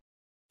the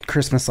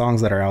Christmas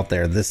songs that are out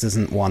there, this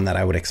isn't one that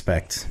I would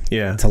expect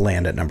to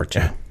land at number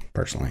 2,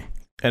 personally.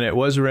 And it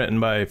was written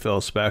by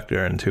Phil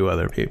Spector and 2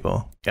 other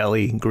people,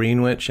 Ellie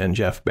Greenwich and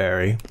Jeff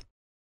Barry.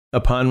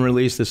 Upon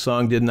release, the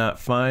song did not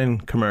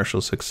find commercial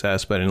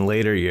success, but in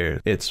later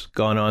years, it's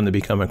gone on to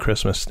become a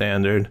Christmas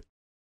standard.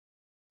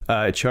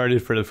 It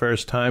charted for the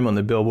first time on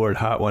the Billboard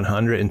Hot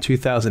 100 in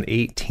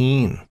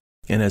 2018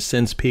 and has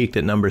since peaked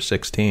at number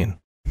 16.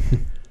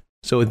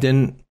 So it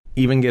didn't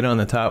even get on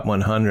the top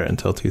 100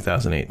 until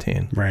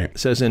 2018. Right. It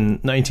says in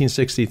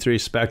 1963,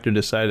 Spector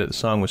decided the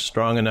song was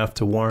strong enough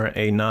to warrant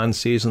a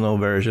non-seasonal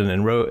version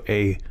and wrote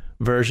a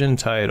version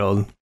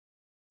titled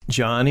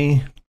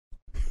Johnny,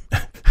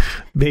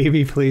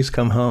 Baby Please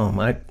Come Home,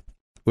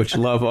 which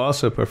Love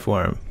also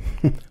performed.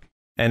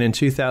 And in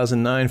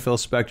 2009, Phil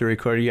Spector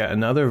recorded yet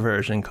another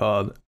version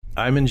called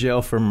I'm in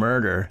Jail for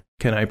Murder,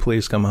 Can I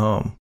Please Come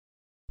Home?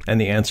 And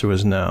the answer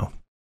was no.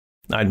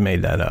 I'd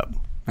made that up.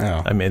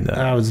 Oh, I made that.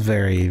 I was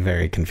very,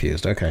 very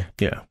confused. Okay.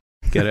 Yeah.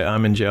 Get it?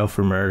 I'm in jail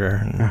for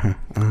murder.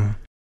 Do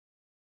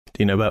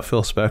you know about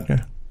Phil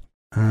Spector?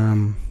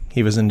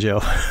 He was in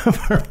jail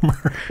for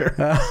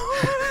murder.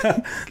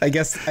 I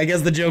guess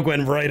the joke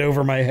went right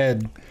over my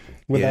head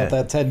without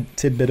that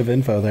tidbit of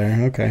info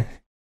there. Okay.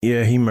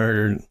 Yeah, he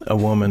murdered a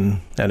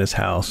woman at his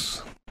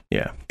house.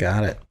 Yeah.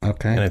 Got it.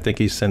 Okay. And I think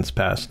he's since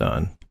passed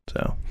on.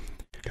 So,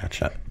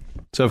 gotcha.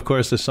 So, of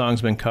course, the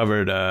song's been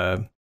covered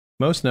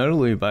most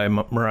notably by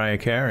Mariah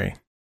Carey,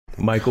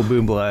 Michael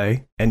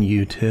Bublé, and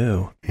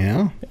U2.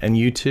 Yeah. And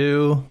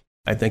U2,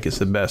 I think it's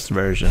the best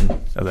version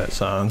of that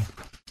song.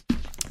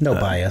 No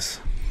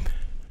bias.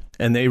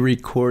 And they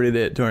recorded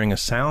it during a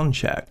sound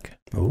check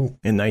Ooh.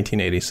 in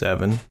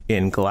 1987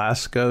 in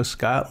Glasgow,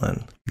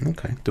 Scotland.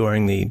 Okay.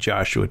 During the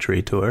Joshua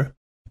Tree tour.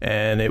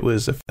 And it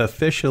was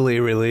officially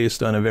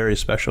released on a very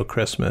special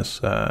Christmas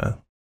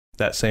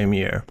that same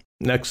year.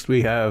 Next,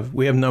 we have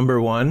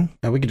number one.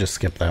 Oh, we could just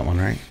skip that one,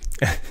 right?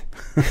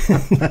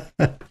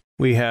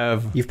 We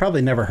have... You've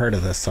probably never heard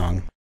of this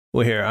song.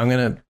 Well, here,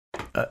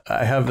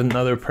 I have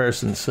another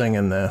person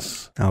singing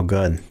this. Oh,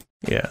 good.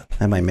 Yeah.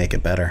 That might make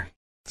it better.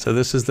 So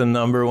this is the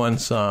number one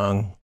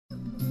song.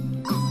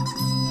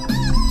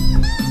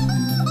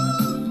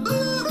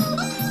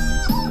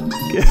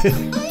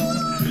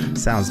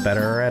 Sounds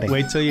better already.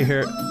 Wait till you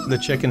hear the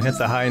chicken hit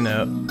the high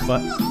note.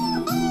 What?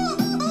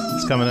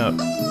 It's coming up.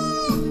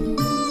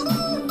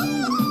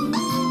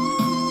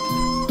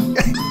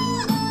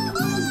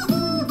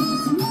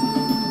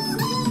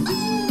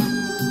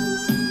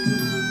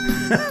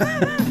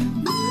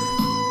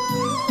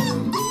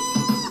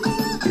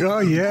 Oh,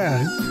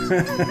 yeah.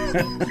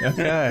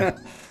 Okay.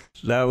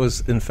 That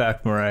was, in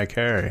fact, Mariah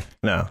Carey.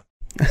 No.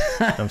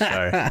 I'm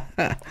sorry.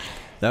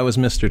 That was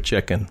Mr.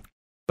 Chicken.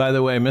 By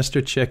the way,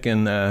 Mr.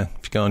 Chicken, if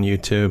you go on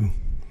YouTube,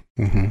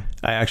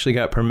 I actually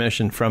got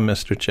permission from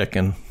Mr.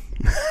 Chicken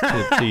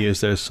to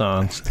use those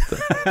songs.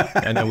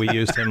 I know we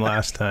used him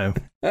last time.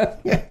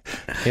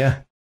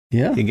 Yeah.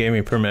 Yeah. He gave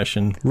me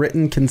permission.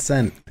 Written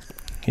consent.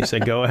 He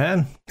said, go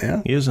ahead.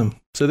 Yeah. Use them.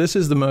 So this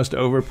is the most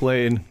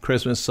overplayed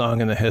Christmas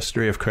song in the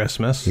history of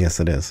Christmas. Yes,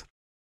 it is.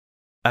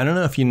 I don't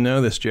know if you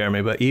know this,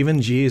 Jeremy, but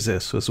even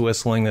Jesus was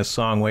whistling this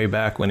song way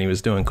back when he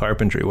was doing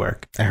carpentry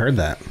work. I heard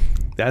that.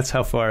 That's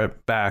how far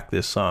back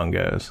this song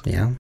goes.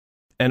 Yeah.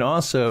 And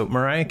also,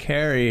 Mariah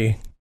Carey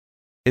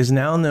is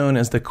now known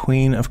as the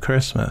Queen of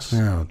Christmas.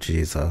 Oh,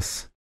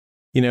 Jesus.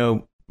 You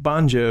know,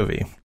 Bon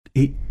Jovi,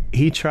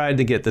 he tried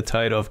to get the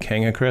title of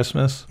King of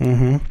Christmas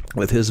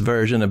with his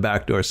version of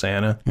Backdoor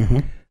Santa.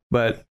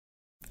 But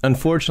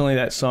unfortunately,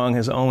 that song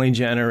has only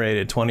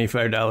generated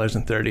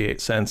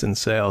 $25.38 in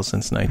sales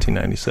since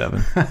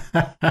 1997.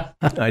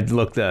 I'd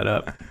looked that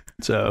up.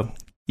 So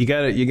you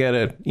gotta,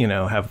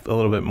 have a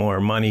little bit more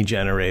money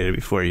generated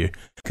before you're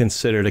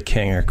considered a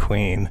king or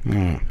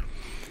queen.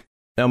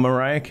 Now,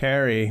 Mariah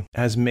Carey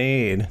has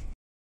made,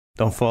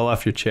 don't fall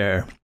off your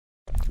chair,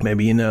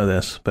 maybe you know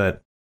this,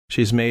 but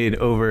she's made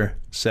over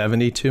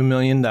 $72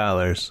 million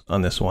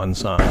on this one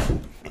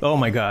song. Oh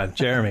my God,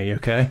 Jeremy, you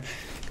okay?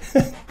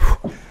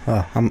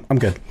 I'm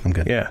good. I'm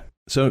good. Yeah.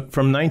 So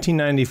from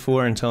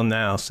 1994 until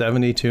now,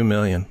 72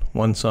 million,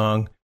 one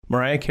song.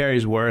 Mariah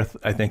Carey's worth,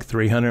 I think,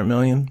 300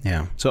 million.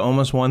 Yeah. So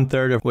almost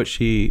 1/3 of what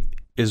she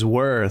is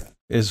worth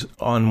is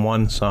on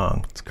one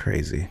song. It's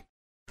crazy.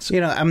 So,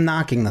 I'm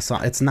knocking the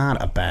song. It's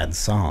not a bad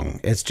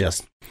song. It's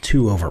just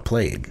too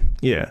overplayed.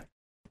 Yeah.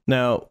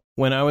 Now,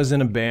 when I was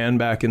in a band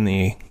back in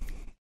the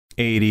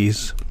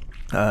 80s,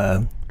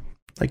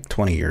 like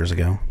 20 years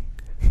ago.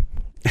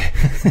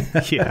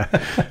 Yeah.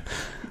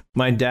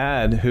 My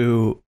dad,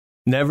 who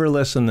never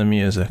listened to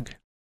music,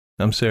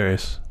 I'm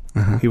serious,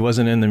 he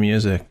wasn't in the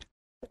music.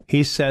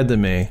 He said to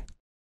me,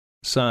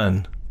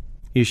 son,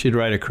 you should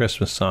write a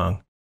Christmas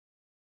song.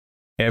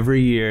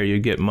 Every year you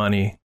get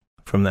money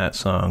from that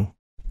song,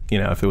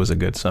 if it was a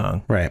good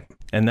song. Right.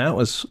 And that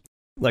was,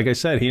 like I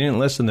said, he didn't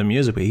listen to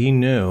music, but he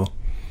knew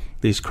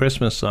these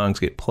Christmas songs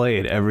get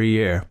played every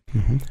year.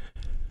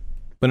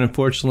 But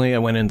unfortunately, I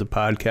went into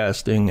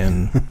podcasting,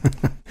 and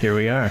here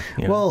we are.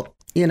 Well,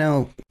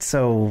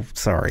 so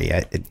sorry,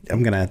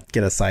 I'm going to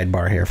get a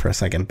sidebar here for a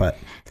second. But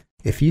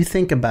if you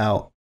think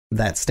about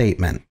that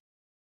statement,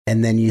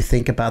 and then you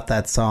think about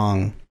that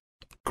song,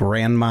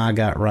 Grandma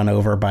Got Run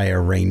Over by a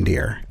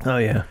Reindeer. Oh,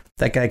 yeah.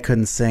 That guy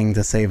couldn't sing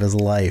to save his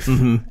life,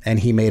 and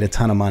he made a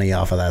ton of money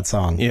off of that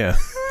song. Yeah.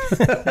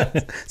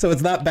 So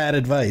it's not bad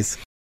advice.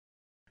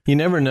 You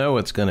never know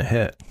what's going to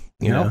hit,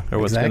 or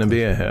what's going to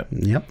be a hit.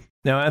 Yep.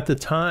 Now, at the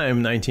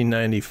time,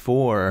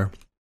 1994,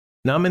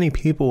 not many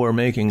people were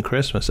making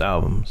Christmas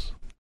albums.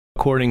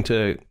 According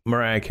to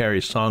Mariah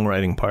Carey's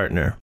songwriting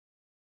partner,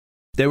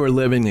 they were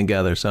living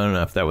together, so I don't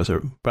know if that was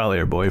probably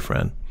her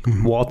boyfriend.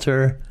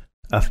 Walter,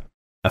 a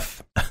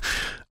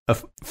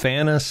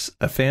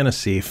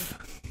fantasy.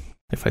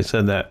 If I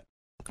said that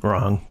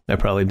wrong, I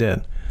probably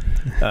did.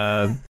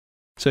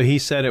 So he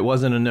said it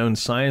wasn't a known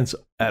science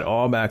at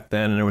all back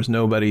then, and there was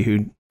nobody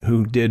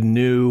who did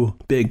new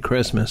big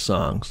Christmas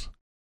songs.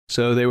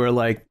 So they were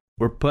like,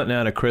 we're putting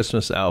out a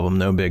Christmas album,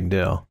 no big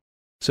deal.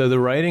 So the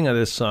writing of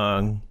this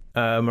song,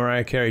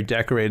 Mariah Carey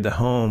decorated the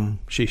home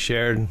she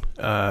shared.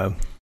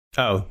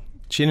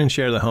 She didn't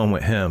share the home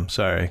with him,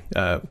 sorry,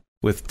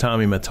 with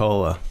Tommy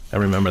Mottola. I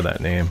remember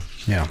that name.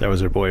 Yeah. That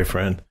was her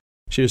boyfriend.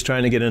 She was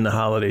trying to get in the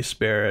holiday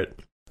spirit.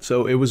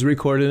 So it was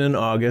recorded in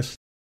August.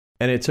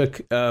 And it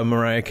took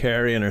Mariah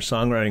Carey and her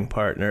songwriting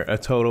partner a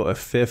total of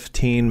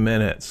 15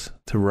 minutes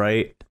to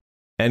write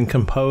and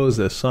compose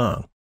this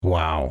song.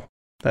 Wow.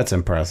 That's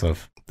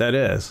impressive. That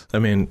is. I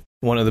mean,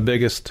 one of the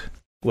biggest,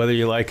 whether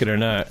you like it or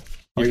not,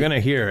 you're going to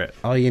hear it.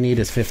 All you need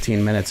is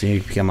 15 minutes and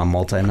you become a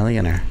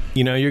multimillionaire.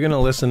 You know, you're going to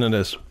listen to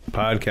this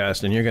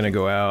podcast and you're going to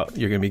go out,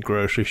 you're going to be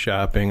grocery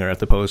shopping or at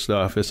the post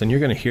office, and you're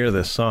going to hear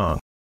this song.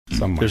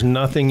 Somewhere. There's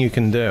nothing you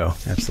can do.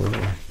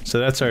 Absolutely. So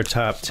that's our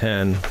top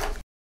 10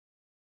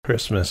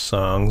 Christmas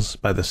songs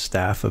by the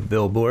staff of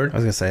Billboard. I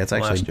was going to say, it's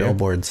actually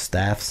Billboard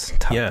staff's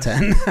top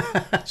 10.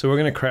 So we're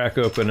going to crack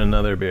open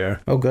another beer.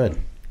 Oh, good.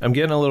 I'm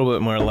getting a little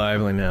bit more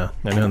lively now.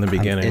 I know in the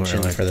beginning. I'm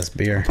itching for this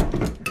beer.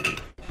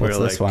 What's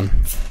this one?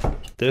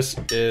 This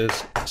is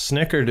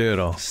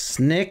Snickerdoodle.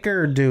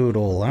 Snickerdoodle.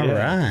 All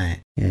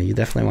right. Yeah, you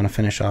definitely want to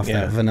finish off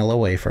that vanilla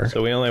wafer.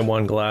 So we only have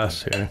one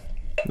glass here.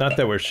 Not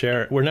that we're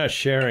sharing. We're not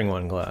sharing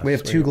one glass. We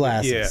have two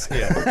glasses.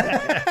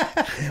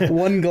 Yeah.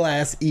 One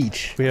glass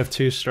each. We have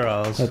two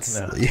straws.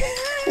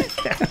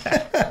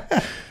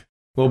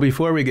 Well,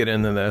 before we get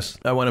into this,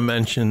 I want to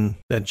mention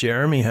that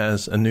Jeremy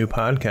has a new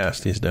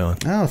podcast he's doing.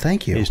 Oh,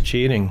 thank you. He's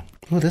cheating.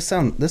 Oh,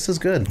 this is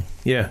good.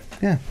 Yeah.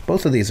 Yeah,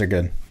 both of these are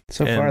good.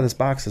 So far, this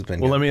box has been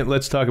good. Well,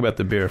 let's talk about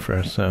the beer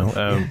first.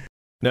 So,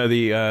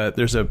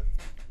 there's a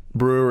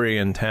brewery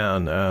in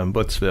town,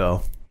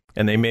 Bootsville,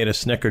 and they made a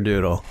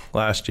Snickerdoodle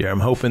last year. I'm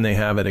hoping they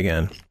have it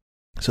again.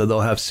 So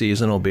they'll have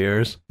seasonal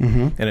beers,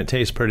 and it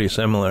tastes pretty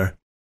similar.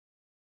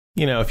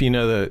 You know, if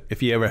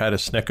you ever had a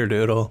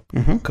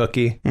Snickerdoodle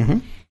cookie,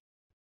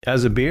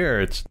 as a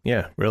beer, it's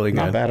really good.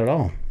 Not bad at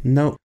all.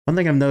 No, one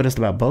thing I've noticed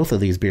about both of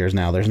these beers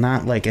now, there's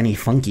not like any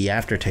funky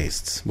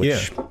aftertastes,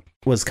 which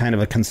was kind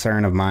of a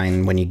concern of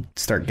mine when you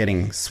start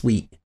getting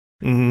sweet.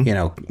 You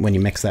know, when you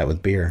mix that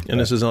with beer. And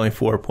this is only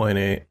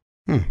 4.8.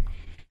 And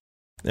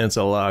it's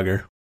a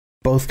lager.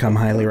 Both come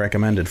highly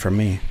recommended from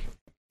me.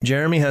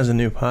 Jeremy has a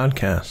new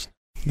podcast.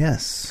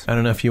 Yes. I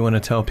don't know if you want to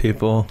tell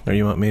people or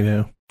you want me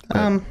to.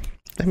 I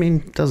mean,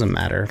 it doesn't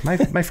matter.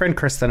 My friend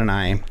Kristen and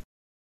I,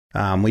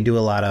 we do a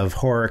lot of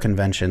horror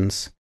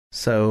conventions.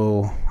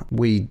 So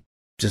we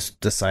just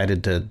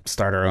decided to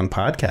start our own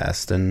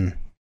podcast and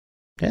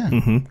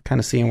kind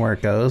of seeing where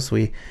it goes.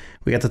 We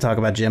got to talk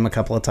about Jim a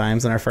couple of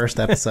times in our first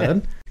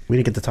episode. We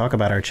didn't get to talk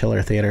about our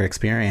Chiller Theater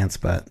experience,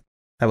 but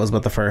that was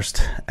what the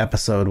first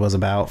episode was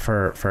about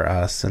for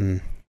us.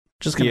 And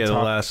just gonna talk.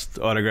 The last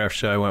autograph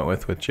show I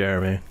went with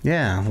Jeremy.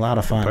 Yeah, a lot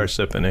of fun.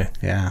 Parsippany.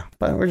 Yeah,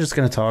 but we're just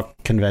going to talk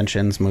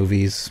conventions,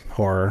 movies,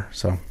 horror.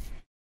 So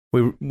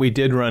we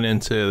did run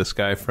into this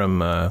guy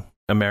from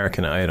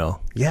American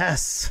Idol.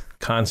 Yes.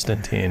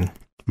 Constantine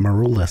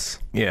Maroulis.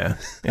 Yeah,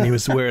 and he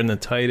was wearing the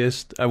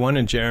tightest. I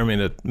wanted Jeremy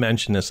to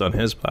mention this on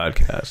his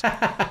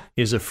podcast.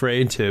 He's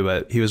afraid to,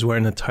 but he was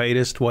wearing the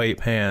tightest white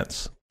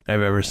pants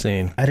I've ever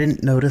seen. I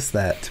didn't notice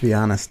that, to be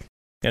honest.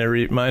 And it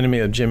reminded me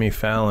of Jimmy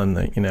Fallon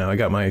that, I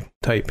got my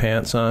tight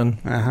pants on.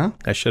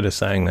 I should have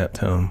sang that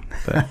to him,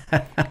 but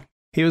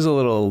he was a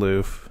little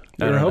aloof.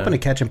 We were hoping to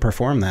catch him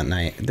perform that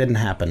night. It didn't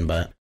happen,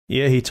 but...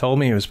 Yeah, he told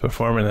me he was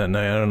performing that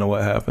night. I don't know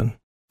what happened.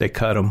 They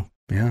cut him.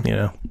 Yeah.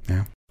 Yeah.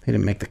 He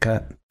didn't make the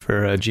cut.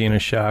 For Gina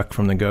Shock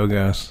from the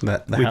Go-Go's.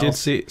 We did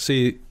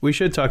see, we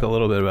should talk a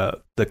little bit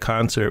about the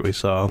concert we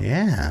saw.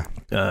 Yeah.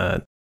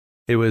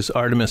 It was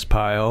Artemis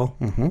Pyle,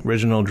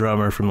 original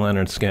drummer from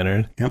Lynyrd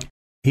Skynyrd. Yep.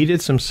 He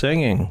did some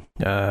singing.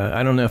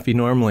 I don't know if he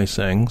normally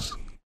sings.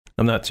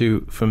 I'm not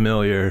too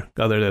familiar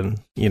other than,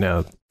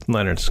 Lynyrd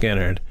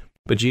Skynyrd.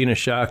 But Gina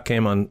Shock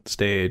came on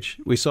stage.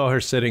 We saw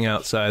her sitting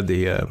outside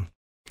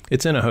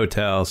it's in a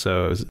hotel,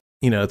 so it was,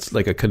 it's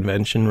like a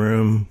convention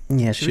room.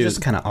 Yeah, she was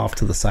just kind of off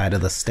to the side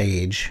of the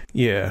stage.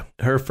 Yeah.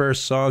 Her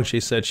first song she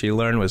said she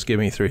learned was Give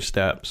Me 3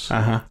 Steps.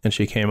 And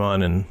she came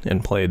on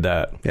and played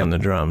that on the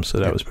drums, so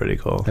that was pretty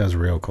cool. That was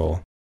real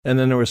cool. And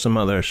then there were some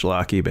other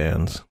schlocky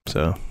bands,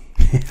 so...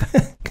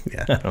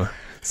 Yeah.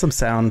 Some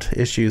sound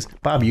issues.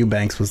 Bob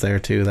Eubanks was there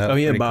too. That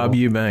was Bob cool.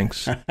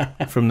 Eubanks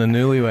from the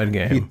Newlywed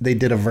Game. They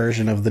did a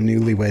version of the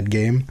Newlywed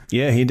Game.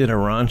 Yeah, he did a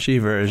raunchy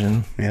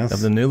version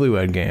of the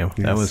Newlywed Game.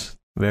 Yes. That was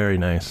very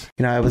nice.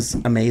 I was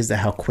amazed at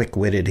how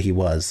quick-witted he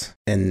was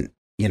and,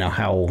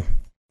 how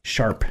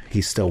sharp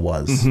he still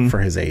was for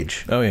his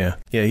age. Oh, yeah.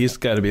 Yeah, he's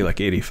got to be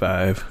like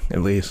 85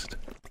 at least.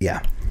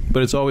 Yeah.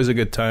 But it's always a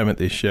good time at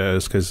these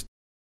shows because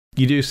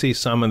you do see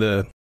some of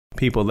the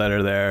people that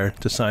are there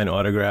to sign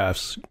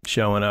autographs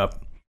showing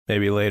up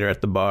maybe later at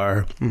the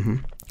bar.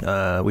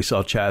 We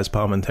saw Chaz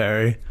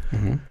Palminteri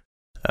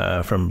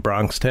from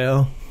Bronx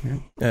Tale,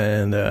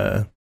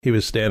 and he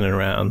was standing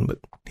around, but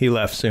he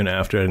left soon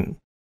after, and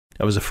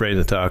I was afraid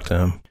to talk to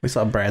him. We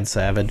saw Brad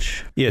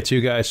Savage. Yeah,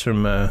 2 guys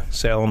from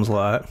Salem's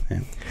Lot,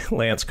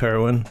 Lance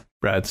Kerwin,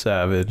 Brad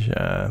Savage.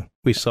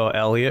 We saw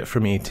Elliot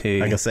from E.T.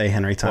 Like I say,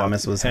 Henry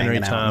Thomas was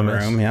hanging out in the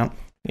room.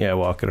 Yeah,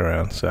 walking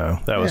around, so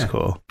that was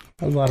cool.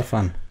 That was a lot of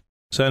fun.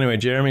 So anyway,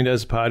 Jeremy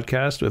does a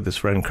podcast with his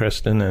friend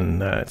Kristen,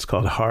 and it's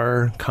called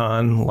Horror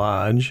Con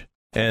Lodge.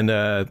 And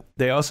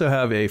they also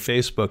have a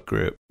Facebook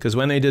group, because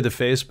when they did the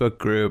Facebook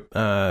group,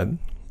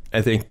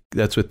 I think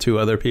that's with 2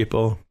 other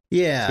people.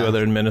 Yeah. 2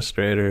 other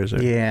administrators.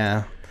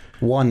 Yeah.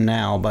 One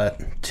now, but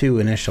 2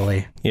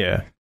 initially.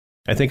 Yeah.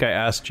 I think I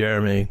asked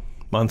Jeremy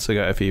months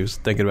ago if he was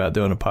thinking about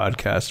doing a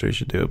podcast, or he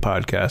should do a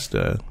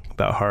podcast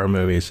about horror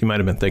movies. He might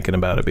have been thinking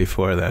about it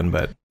before then,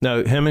 but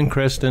no, him and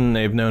Kristen,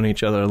 they've known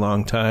each other a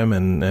long time,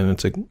 and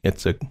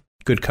it's a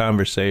good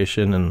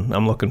conversation, and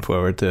I'm looking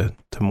forward to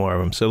more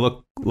of them.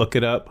 So look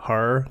it up,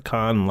 Horror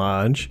Con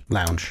Lounge.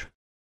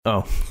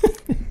 Oh.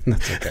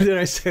 That's okay. Did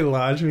I say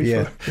lodge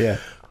before? Yeah.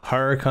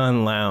 Horror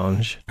Con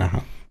Lounge.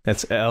 Uh-huh.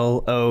 That's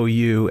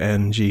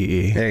Lounge.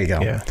 There you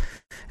go. Yeah.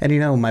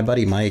 And my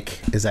buddy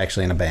Mike is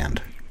actually in a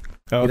band.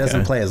 Okay. He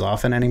doesn't play as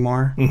often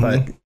anymore,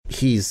 but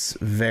he's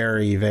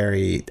very,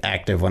 very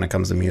active when it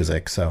comes to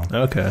music. So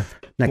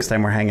next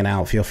time we're hanging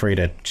out, feel free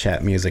to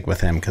chat music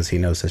with him because he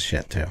knows his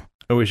shit too.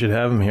 Oh, we should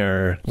have him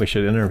here. We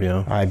should interview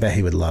him. I bet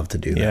he would love to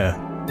do that.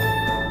 Yeah.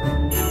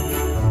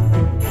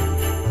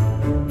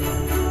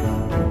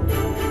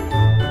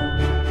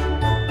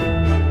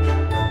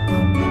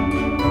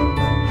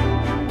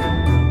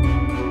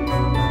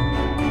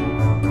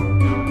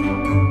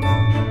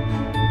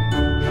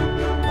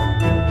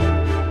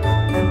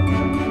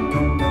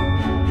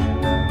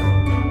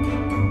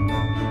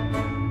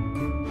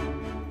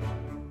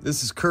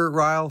 This is Kurt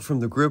Ryle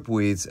from the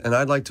Gripweeds, and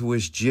I'd like to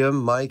wish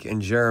Jim, Mike,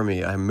 and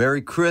Jeremy a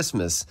Merry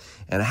Christmas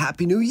and a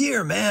Happy New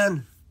Year,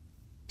 man.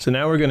 So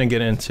now we're going to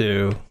get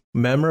into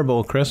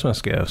memorable Christmas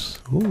gifts.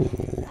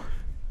 Ooh.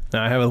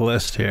 Now I have a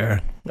list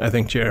here. I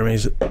think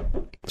Jeremy's,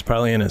 it's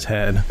probably in his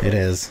head. It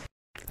is.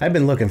 I've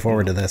been looking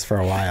forward to this for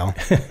a while.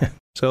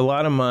 So a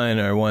lot of mine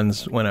are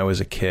ones when I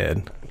was a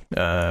kid.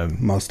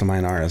 Most of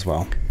mine are as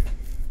well.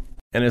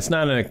 And it's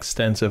not an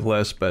extensive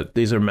list, but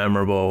these are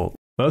memorable.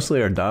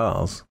 Mostly are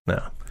dolls.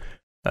 No.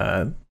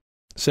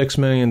 $6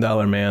 Million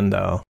Man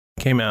doll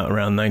came out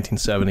around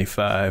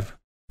 1975,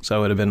 so I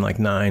would have been like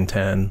 9,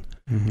 10.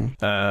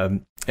 And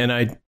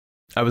I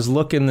was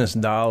looking this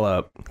doll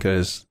up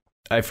because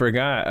I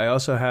forgot I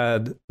also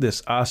had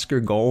this Oscar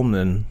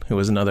Goldman, who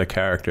was another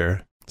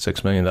character,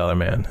 $6 Million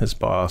Man, his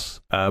boss.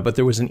 But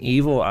there was an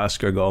evil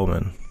Oscar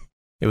Goldman.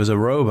 It was a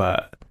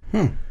robot,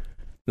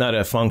 not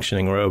a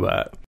functioning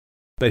robot,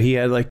 but he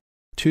had like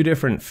 2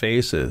 different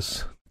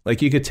faces.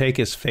 Like you could take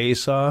his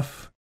face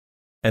off,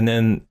 and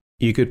then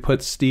you could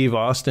put Steve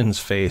Austin's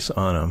face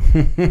on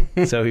him.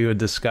 So he would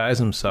disguise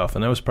himself.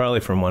 And that was probably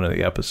from one of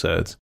the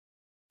episodes.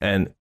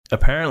 And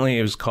apparently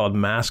it was called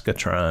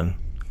Maskatron.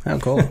 Oh,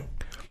 cool. I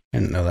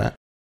didn't know that.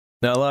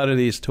 Now, a lot of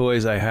these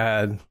toys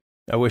I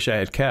wish I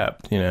had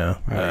kept,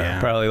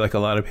 Probably like a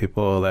lot of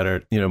people that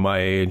are, my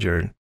age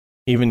or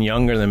even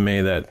younger than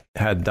me that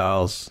had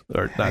dolls,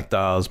 or not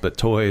dolls, but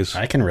toys.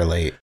 I can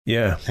relate.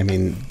 Yeah. I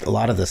mean, a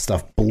lot of this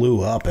stuff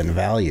blew up in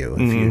value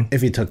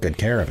if you took good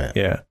care of it.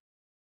 Yeah.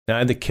 Now, I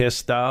had the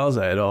Kiss dolls.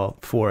 I had all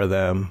 4 of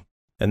them,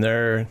 and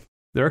they're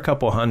a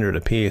couple $100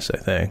 a piece, I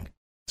think.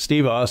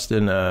 Steve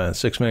Austin,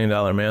 $6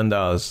 Million Man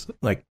doll is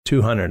like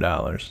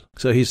 $200,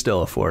 so he's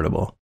still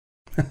affordable.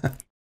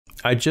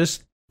 I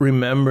just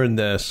remembered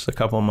this a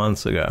couple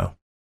months ago,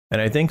 and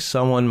I think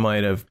someone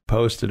might have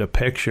posted a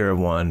picture of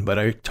one, but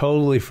I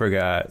totally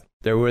forgot.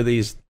 There were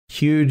these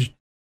huge.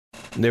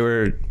 They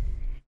were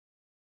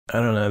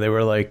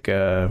like.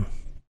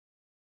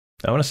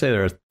 I want to say they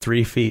were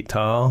 3 feet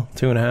tall,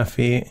 2.5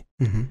 feet,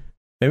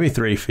 maybe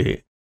 3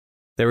 feet.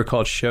 They were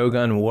called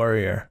Shogun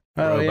Warrior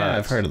robots. Yeah,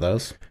 I've heard of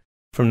those.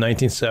 From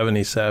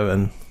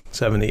 1977,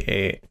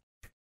 78.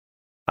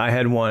 I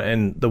had one,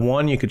 and the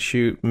one you could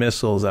shoot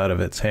missiles out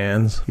of its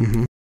hands.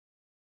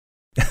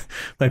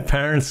 My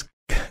parents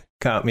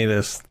got me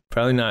this,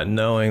 probably not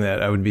knowing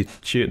that I would be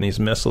shooting these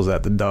missiles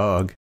at the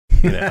dog.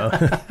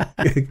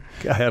 I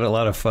had a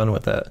lot of fun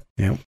with that.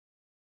 Yeah.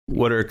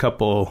 What are a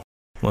couple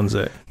ones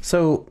that...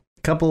 So...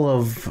 Couple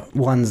of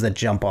ones that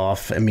jump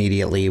off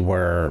immediately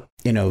were,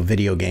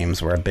 video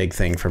games were a big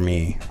thing for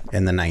me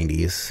in the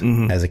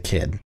 90s as a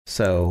kid.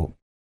 So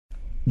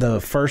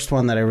the first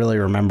one that I really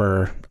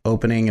remember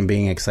opening and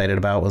being excited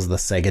about was the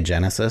Sega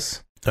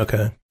Genesis.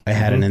 Okay. I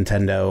had a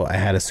Nintendo, I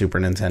had a Super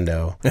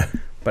Nintendo,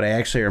 but I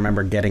actually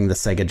remember getting the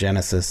Sega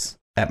Genesis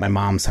at my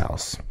mom's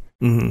house.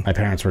 My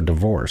parents were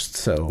divorced,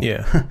 so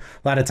a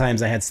lot of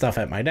times I had stuff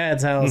at my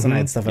dad's house and I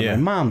had stuff at my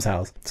mom's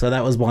house. So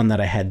that was one that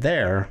I had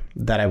there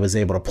that I was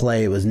able to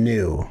play. It was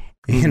new,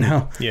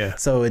 Yeah.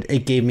 So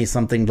it gave me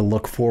something to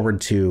look forward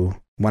to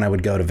when I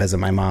would go to visit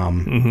my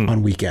mom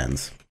on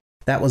weekends.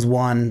 That was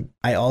one.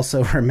 I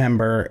also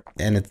remember,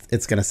 and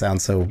it's going to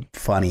sound so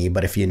funny,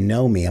 but if you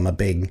know me, I'm a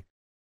big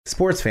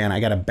sports fan.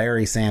 I got a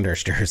Barry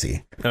Sanders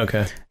jersey.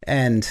 Okay.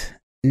 And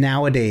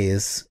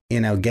nowadays,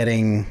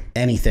 getting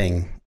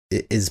anything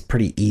is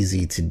pretty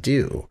easy to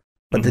do.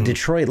 But the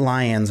Detroit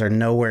Lions are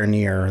nowhere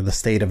near the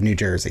state of New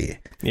Jersey.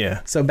 Yeah.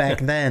 So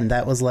back then,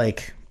 that was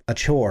like a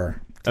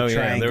chore to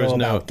try and go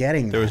about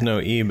getting that. There was no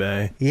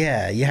eBay.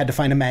 Yeah, you had to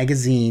find a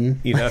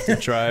magazine. You'd have to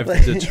drive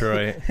to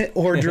Detroit.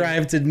 Or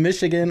drive to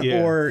Michigan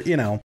or,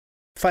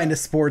 find a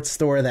sports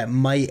store that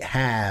might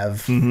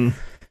have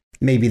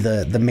maybe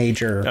the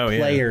major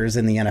players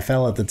in the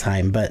NFL at the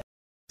time. But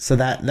so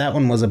that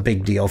one was a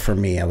big deal for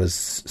me. I was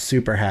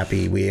super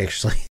happy. We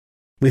actually...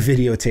 We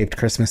videotaped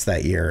Christmas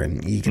that year,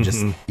 and you could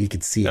you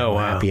could see how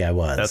happy I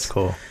was. That's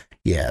cool.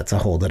 Yeah, to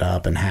hold it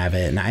up and have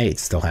it, and I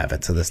still have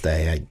it to this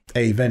day. I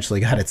eventually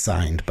got it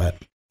signed, but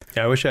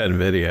I wish I had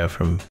video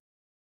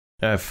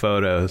I have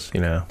photos,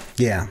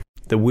 Yeah.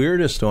 The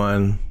weirdest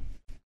one,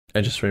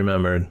 I just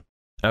remembered,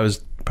 I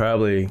was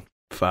probably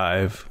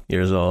 5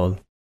 years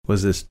old,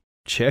 was this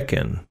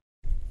chicken.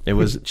 It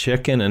was a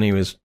chicken, and he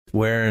was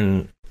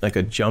wearing like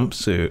a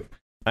jumpsuit.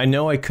 I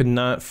know I could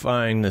not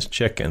find this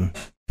chicken.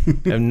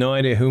 I have no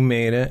idea who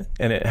made it,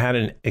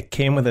 and it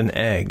came with an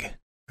egg.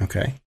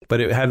 Okay.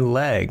 But it had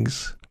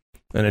legs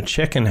and a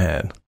chicken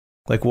head.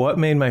 Like, what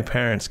made my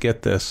parents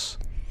get this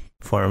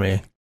for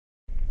me?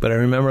 But I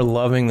remember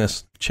loving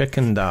this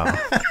chicken doll.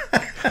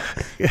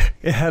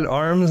 It had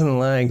arms and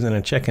legs and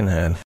a chicken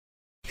head.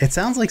 It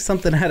sounds like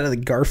something out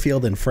of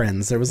Garfield and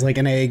Friends. There was like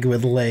an egg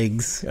with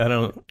legs.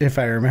 If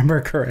I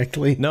remember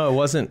correctly. No, it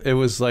wasn't. It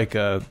was like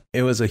a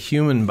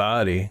human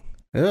body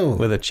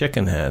with a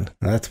chicken head.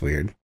 That's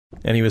weird.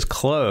 And he was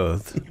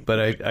clothed, but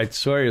I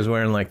swear he was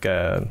wearing like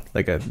a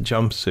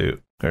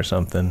jumpsuit or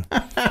something.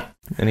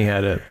 And he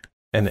had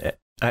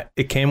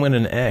it came with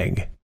an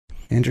egg.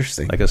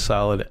 Interesting. Like a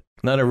solid,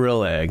 not a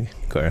real egg,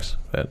 of course,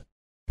 but.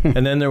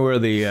 And then there were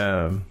the,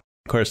 of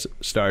course,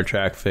 Star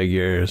Trek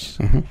figures.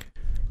 Mm-hmm.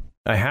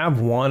 I have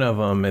one of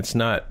them. It's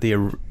not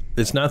the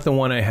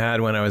one I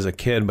had when I was a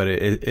kid, but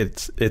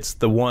it's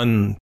the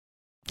one.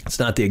 It's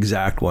not the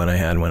exact one I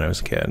had when I was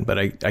a kid, but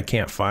I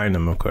can't find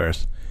them, of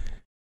course.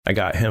 I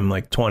got him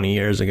like 20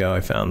 years ago. I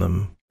found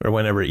them, or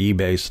whenever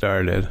eBay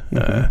started.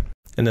 Mm-hmm.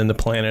 And then the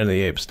Planet of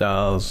the Apes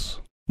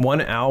dolls.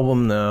 One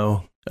album,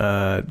 though,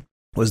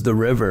 was The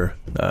River,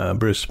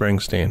 Bruce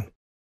Springsteen.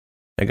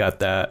 I got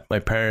that. My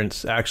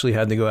parents actually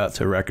had to go out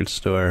to a record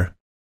store,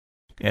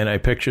 and I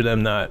picture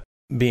them not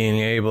being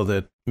able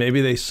to,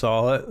 maybe they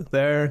saw it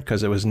there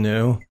because it was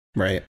new.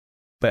 Right.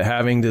 But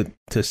having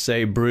to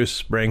say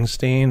Bruce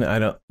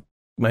Springsteen,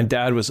 my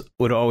dad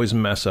would always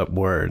mess up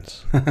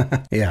words.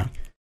 Yeah.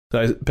 So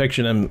I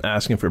pictured him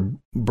asking for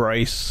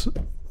Bryce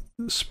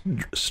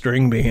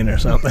Stringbean or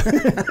something.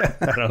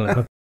 I don't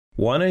know.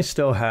 One I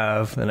still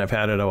have, and I've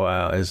had it a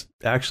while, is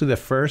actually the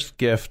first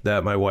gift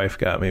that my wife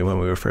got me when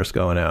we were first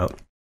going out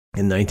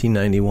in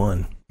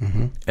 1991.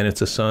 Mm-hmm. And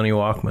it's a Sony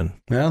Walkman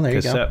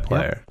cassette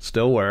player. Yep.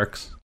 Still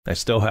works. I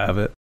still have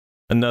it.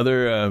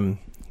 Another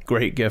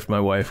great gift my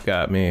wife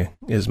got me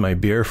is my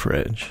beer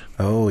fridge.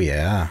 Oh,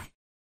 yeah.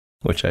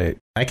 Which I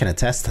can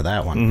attest to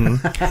that one.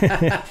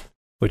 Mm-hmm.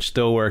 Which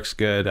still works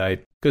good.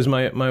 Because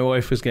my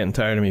wife was getting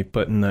tired of me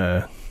putting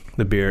the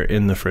beer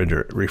in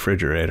the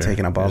refrigerator.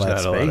 Taking up all that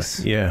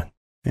space. Yeah.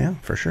 Yeah,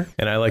 for sure.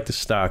 And I like to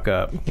stock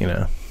up,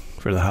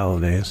 for the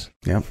holidays.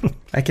 Yep.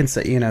 I can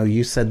say,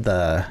 you said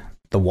the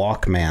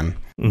Walkman.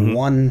 Mm-hmm.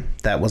 One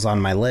that was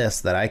on my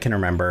list that I can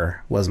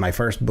remember was my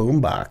first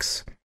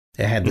boombox.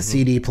 It had the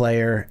CD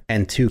player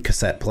and 2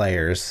 cassette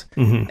players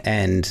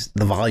and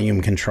the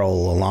volume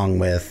control along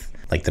with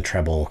like the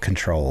treble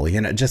control,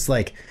 just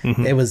like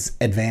it was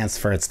advanced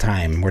for its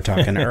time. We're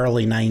talking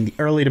early to mid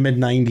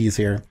 90s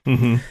here.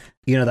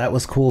 Mm-hmm. That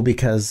was cool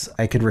because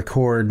I could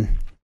record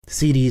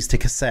CDs to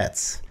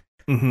cassettes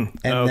and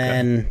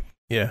then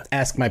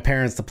ask my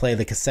parents to play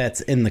the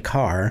cassettes in the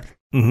car.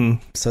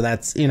 Mm-hmm. So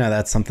that's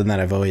something that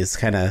I've always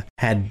kind of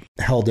had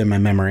held in my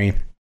memory.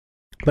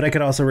 But I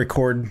could also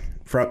record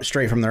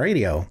straight from the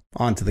radio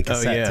onto the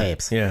cassette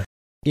tapes. Yeah.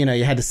 You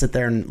had to sit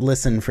there and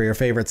listen for your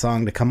favorite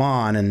song to come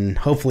on and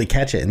hopefully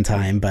catch it in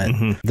time. But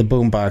the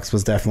boombox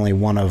was definitely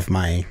one of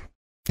my,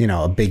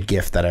 a big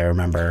gift that I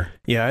remember.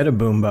 Yeah, I had a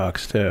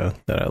boombox too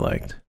that I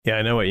liked. Yeah,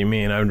 I know what you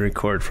mean. I would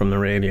record from the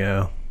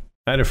radio.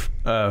 I had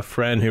a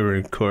friend who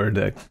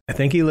recorded. I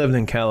think he lived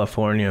in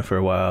California for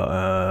a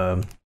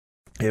while.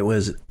 It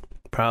was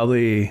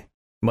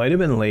might have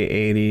been late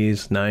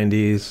 80s,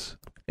 90s.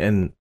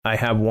 And I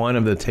have one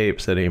of the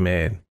tapes that he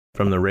made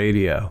from the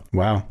radio.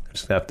 Wow. I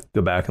just have to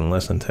go back and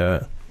listen to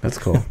it. That's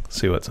cool.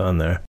 See what's on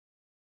there.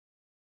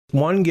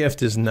 One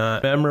gift is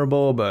not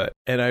memorable,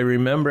 and I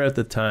remember at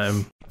the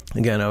time,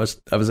 again, I was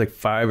like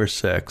 5 or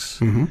 6.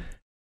 Mm-hmm.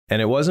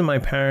 And it wasn't my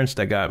parents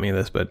that got me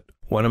this, but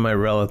one of my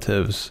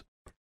relatives.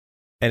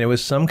 And it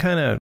was some kind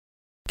of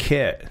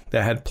kit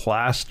that had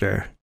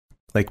plaster,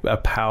 like a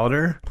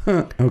powder.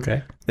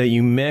 Okay. That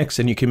you mix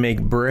and you can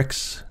make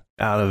bricks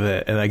out of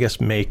it. And I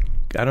guess I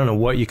don't know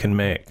what you can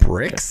make.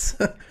 Bricks?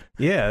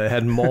 Yeah, it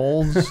had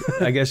molds.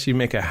 I guess you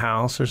make a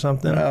house or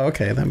something. Oh,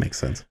 okay. That makes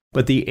sense.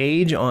 But the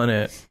age on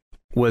it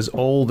was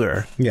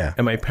older. Yeah.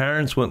 And my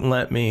parents wouldn't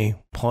let me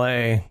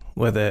play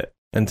with it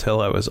until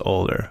I was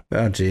older.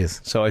 Oh,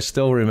 geez. So I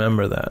still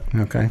remember that.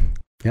 Okay.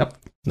 Yep.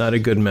 Not a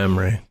good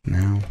memory.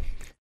 No.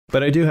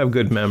 But I do have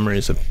good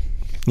memories of,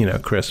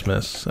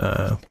 Christmas,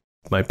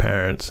 my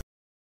parents.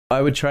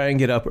 I would try and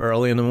get up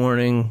early in the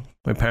morning.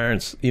 My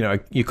parents,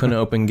 you couldn't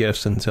open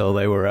gifts until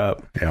they were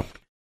up. Yep.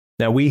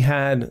 Now, we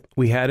had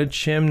a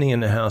chimney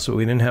in the house, but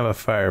we didn't have a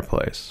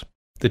fireplace.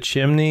 The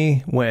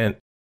chimney went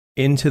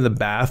into the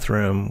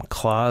bathroom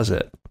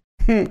closet.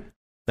 Now,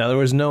 there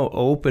was no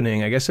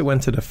opening. I guess it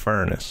went to the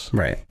furnace.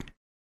 Right.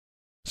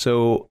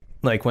 So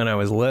like when I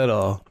was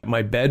little,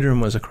 my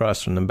bedroom was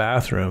across from the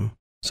bathroom.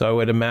 So I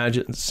would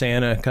imagine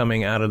Santa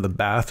coming out of the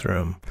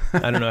bathroom.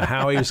 I don't know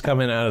how he was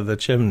coming out of the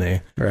chimney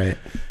Right.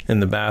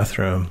 in the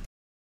bathroom.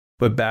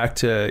 But back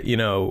to, you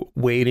know,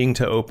 waiting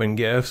to open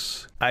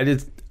gifts. I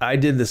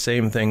did the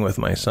same thing with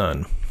my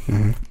son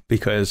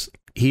because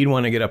he'd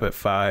want to get up at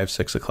 5,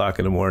 6 o'clock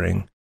in the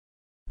morning.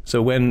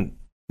 So when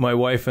my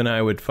wife and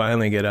I would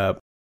finally get up,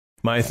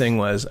 my thing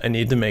was, I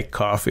need to make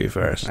coffee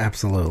first.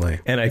 Absolutely.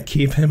 And I'd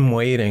keep him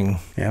waiting.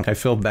 Yep. I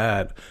feel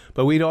bad.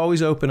 But we'd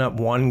always open up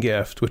one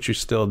gift, which we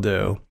still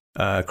do,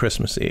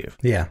 Christmas Eve.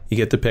 Yeah. You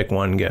get to pick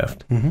one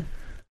gift.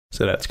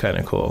 So that's kind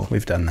of cool.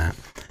 We've done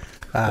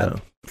that.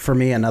 For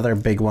me, another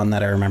big one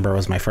that I remember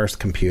was my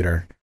first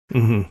computer.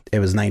 It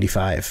was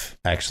 95,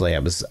 actually. I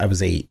was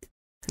 8.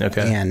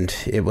 Okay. And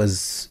it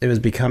was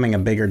becoming a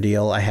bigger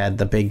deal. I had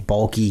the big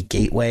bulky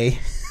Gateway.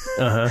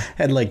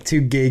 Had like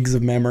 2 gigs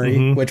of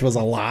memory, which was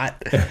a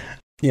lot.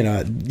 You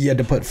know, you had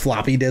to put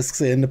floppy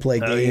disks in to play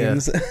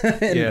games.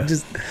 And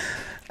just,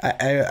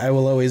 I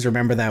will always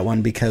remember that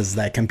one because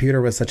that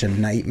computer was such a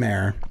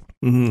nightmare.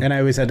 And I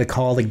always had to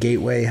call the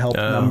Gateway help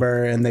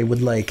number, and they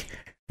would like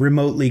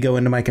remotely go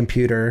into my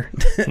computer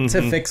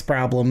to fix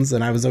problems.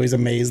 And I was always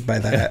amazed by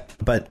that.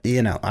 But,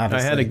 you know,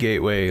 obviously, I had a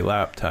Gateway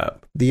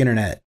laptop. The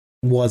internet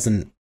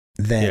wasn't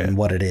then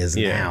what it is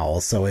now,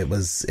 so it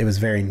was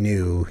very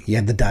new. You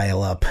had the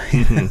dial up.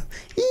 I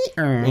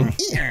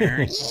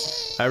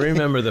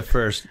remember the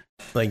first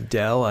like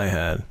Dell I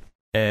had,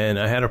 and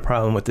I had a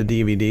problem with the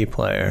DVD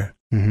player.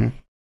 And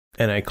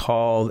I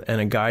called, and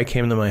a guy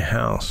came to my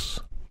house,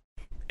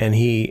 and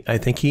I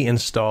think he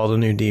installed a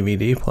new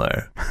DVD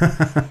player.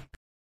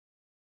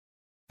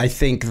 I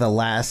think the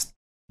last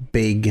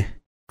big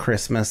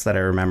Christmas that I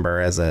remember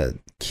as a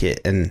kid,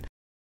 and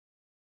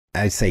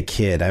I say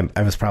kid,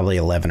 I was probably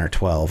 11 or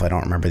 12. I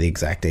don't remember the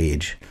exact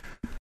age.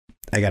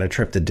 I got a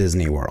trip to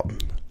Disney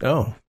World.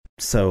 Oh.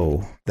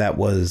 So that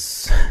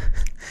was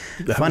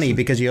funny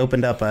because you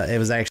opened up it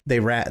was actually,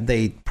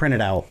 they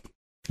printed out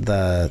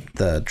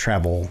the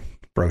travel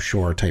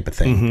brochure type of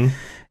thing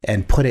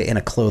and put it in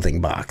a clothing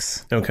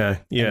box. Okay.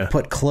 Yeah.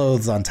 Put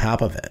clothes on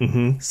top of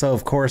it. So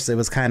of course it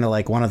was kind of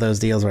like one of those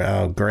deals where,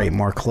 oh great,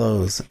 more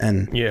clothes.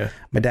 And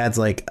my dad's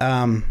like,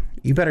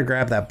 you better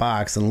grab that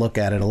box and look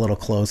at it a little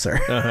closer.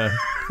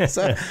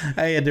 So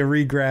I had to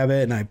re-grab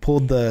it, and I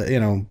pulled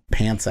the,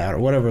 pants out or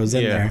whatever was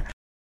in there.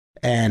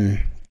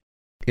 And,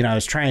 I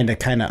was trying to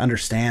kind of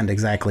understand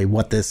exactly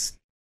what this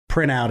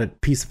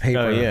printout piece of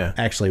paper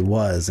actually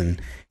was.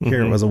 And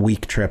here it was a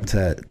week trip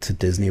to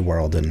Disney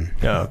World, and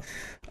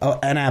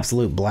an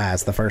absolute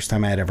blast. The first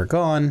time I had ever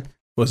gone.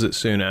 Was it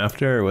soon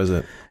after, or was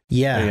it?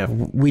 Yeah,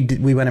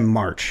 we went in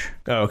March.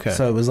 Oh, okay.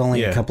 So it was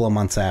only a couple of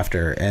months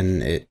after,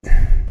 and it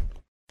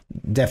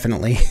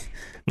definitely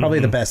probably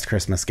the best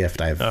Christmas gift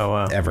I've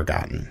ever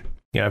gotten.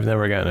 Yeah, I've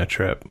never gotten a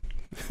trip.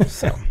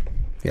 So,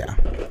 yeah.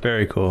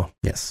 Very cool.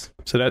 Yes.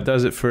 So that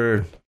does it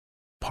for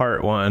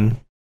part 1.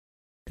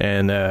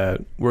 And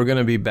we're going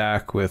to be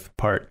back with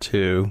part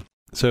 2.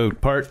 So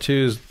part 2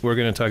 is we're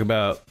going to talk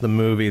about the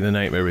movie The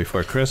Nightmare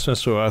Before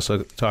Christmas. We'll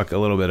also talk a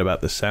little bit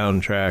about the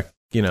soundtrack.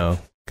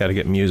 Got to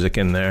get music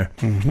in there.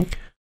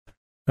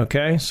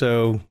 Okay,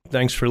 so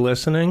thanks for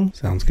listening.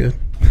 Sounds good.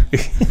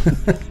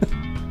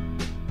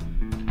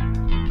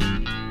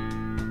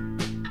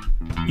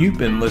 You've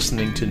been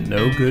listening to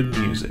No Good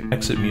Music,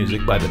 exit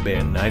music by the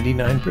band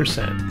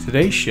 99%.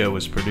 Today's show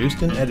was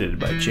produced and edited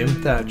by Jim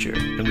Thatcher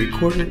and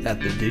recorded at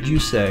the Did You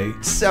Say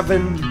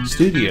 7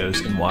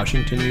 Studios in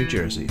Washington, New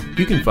Jersey.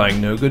 You can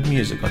find No Good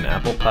Music on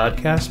Apple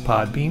Podcasts,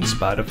 Podbean,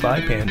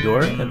 Spotify,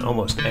 Pandora, and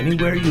almost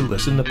anywhere you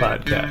listen to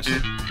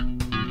podcasts.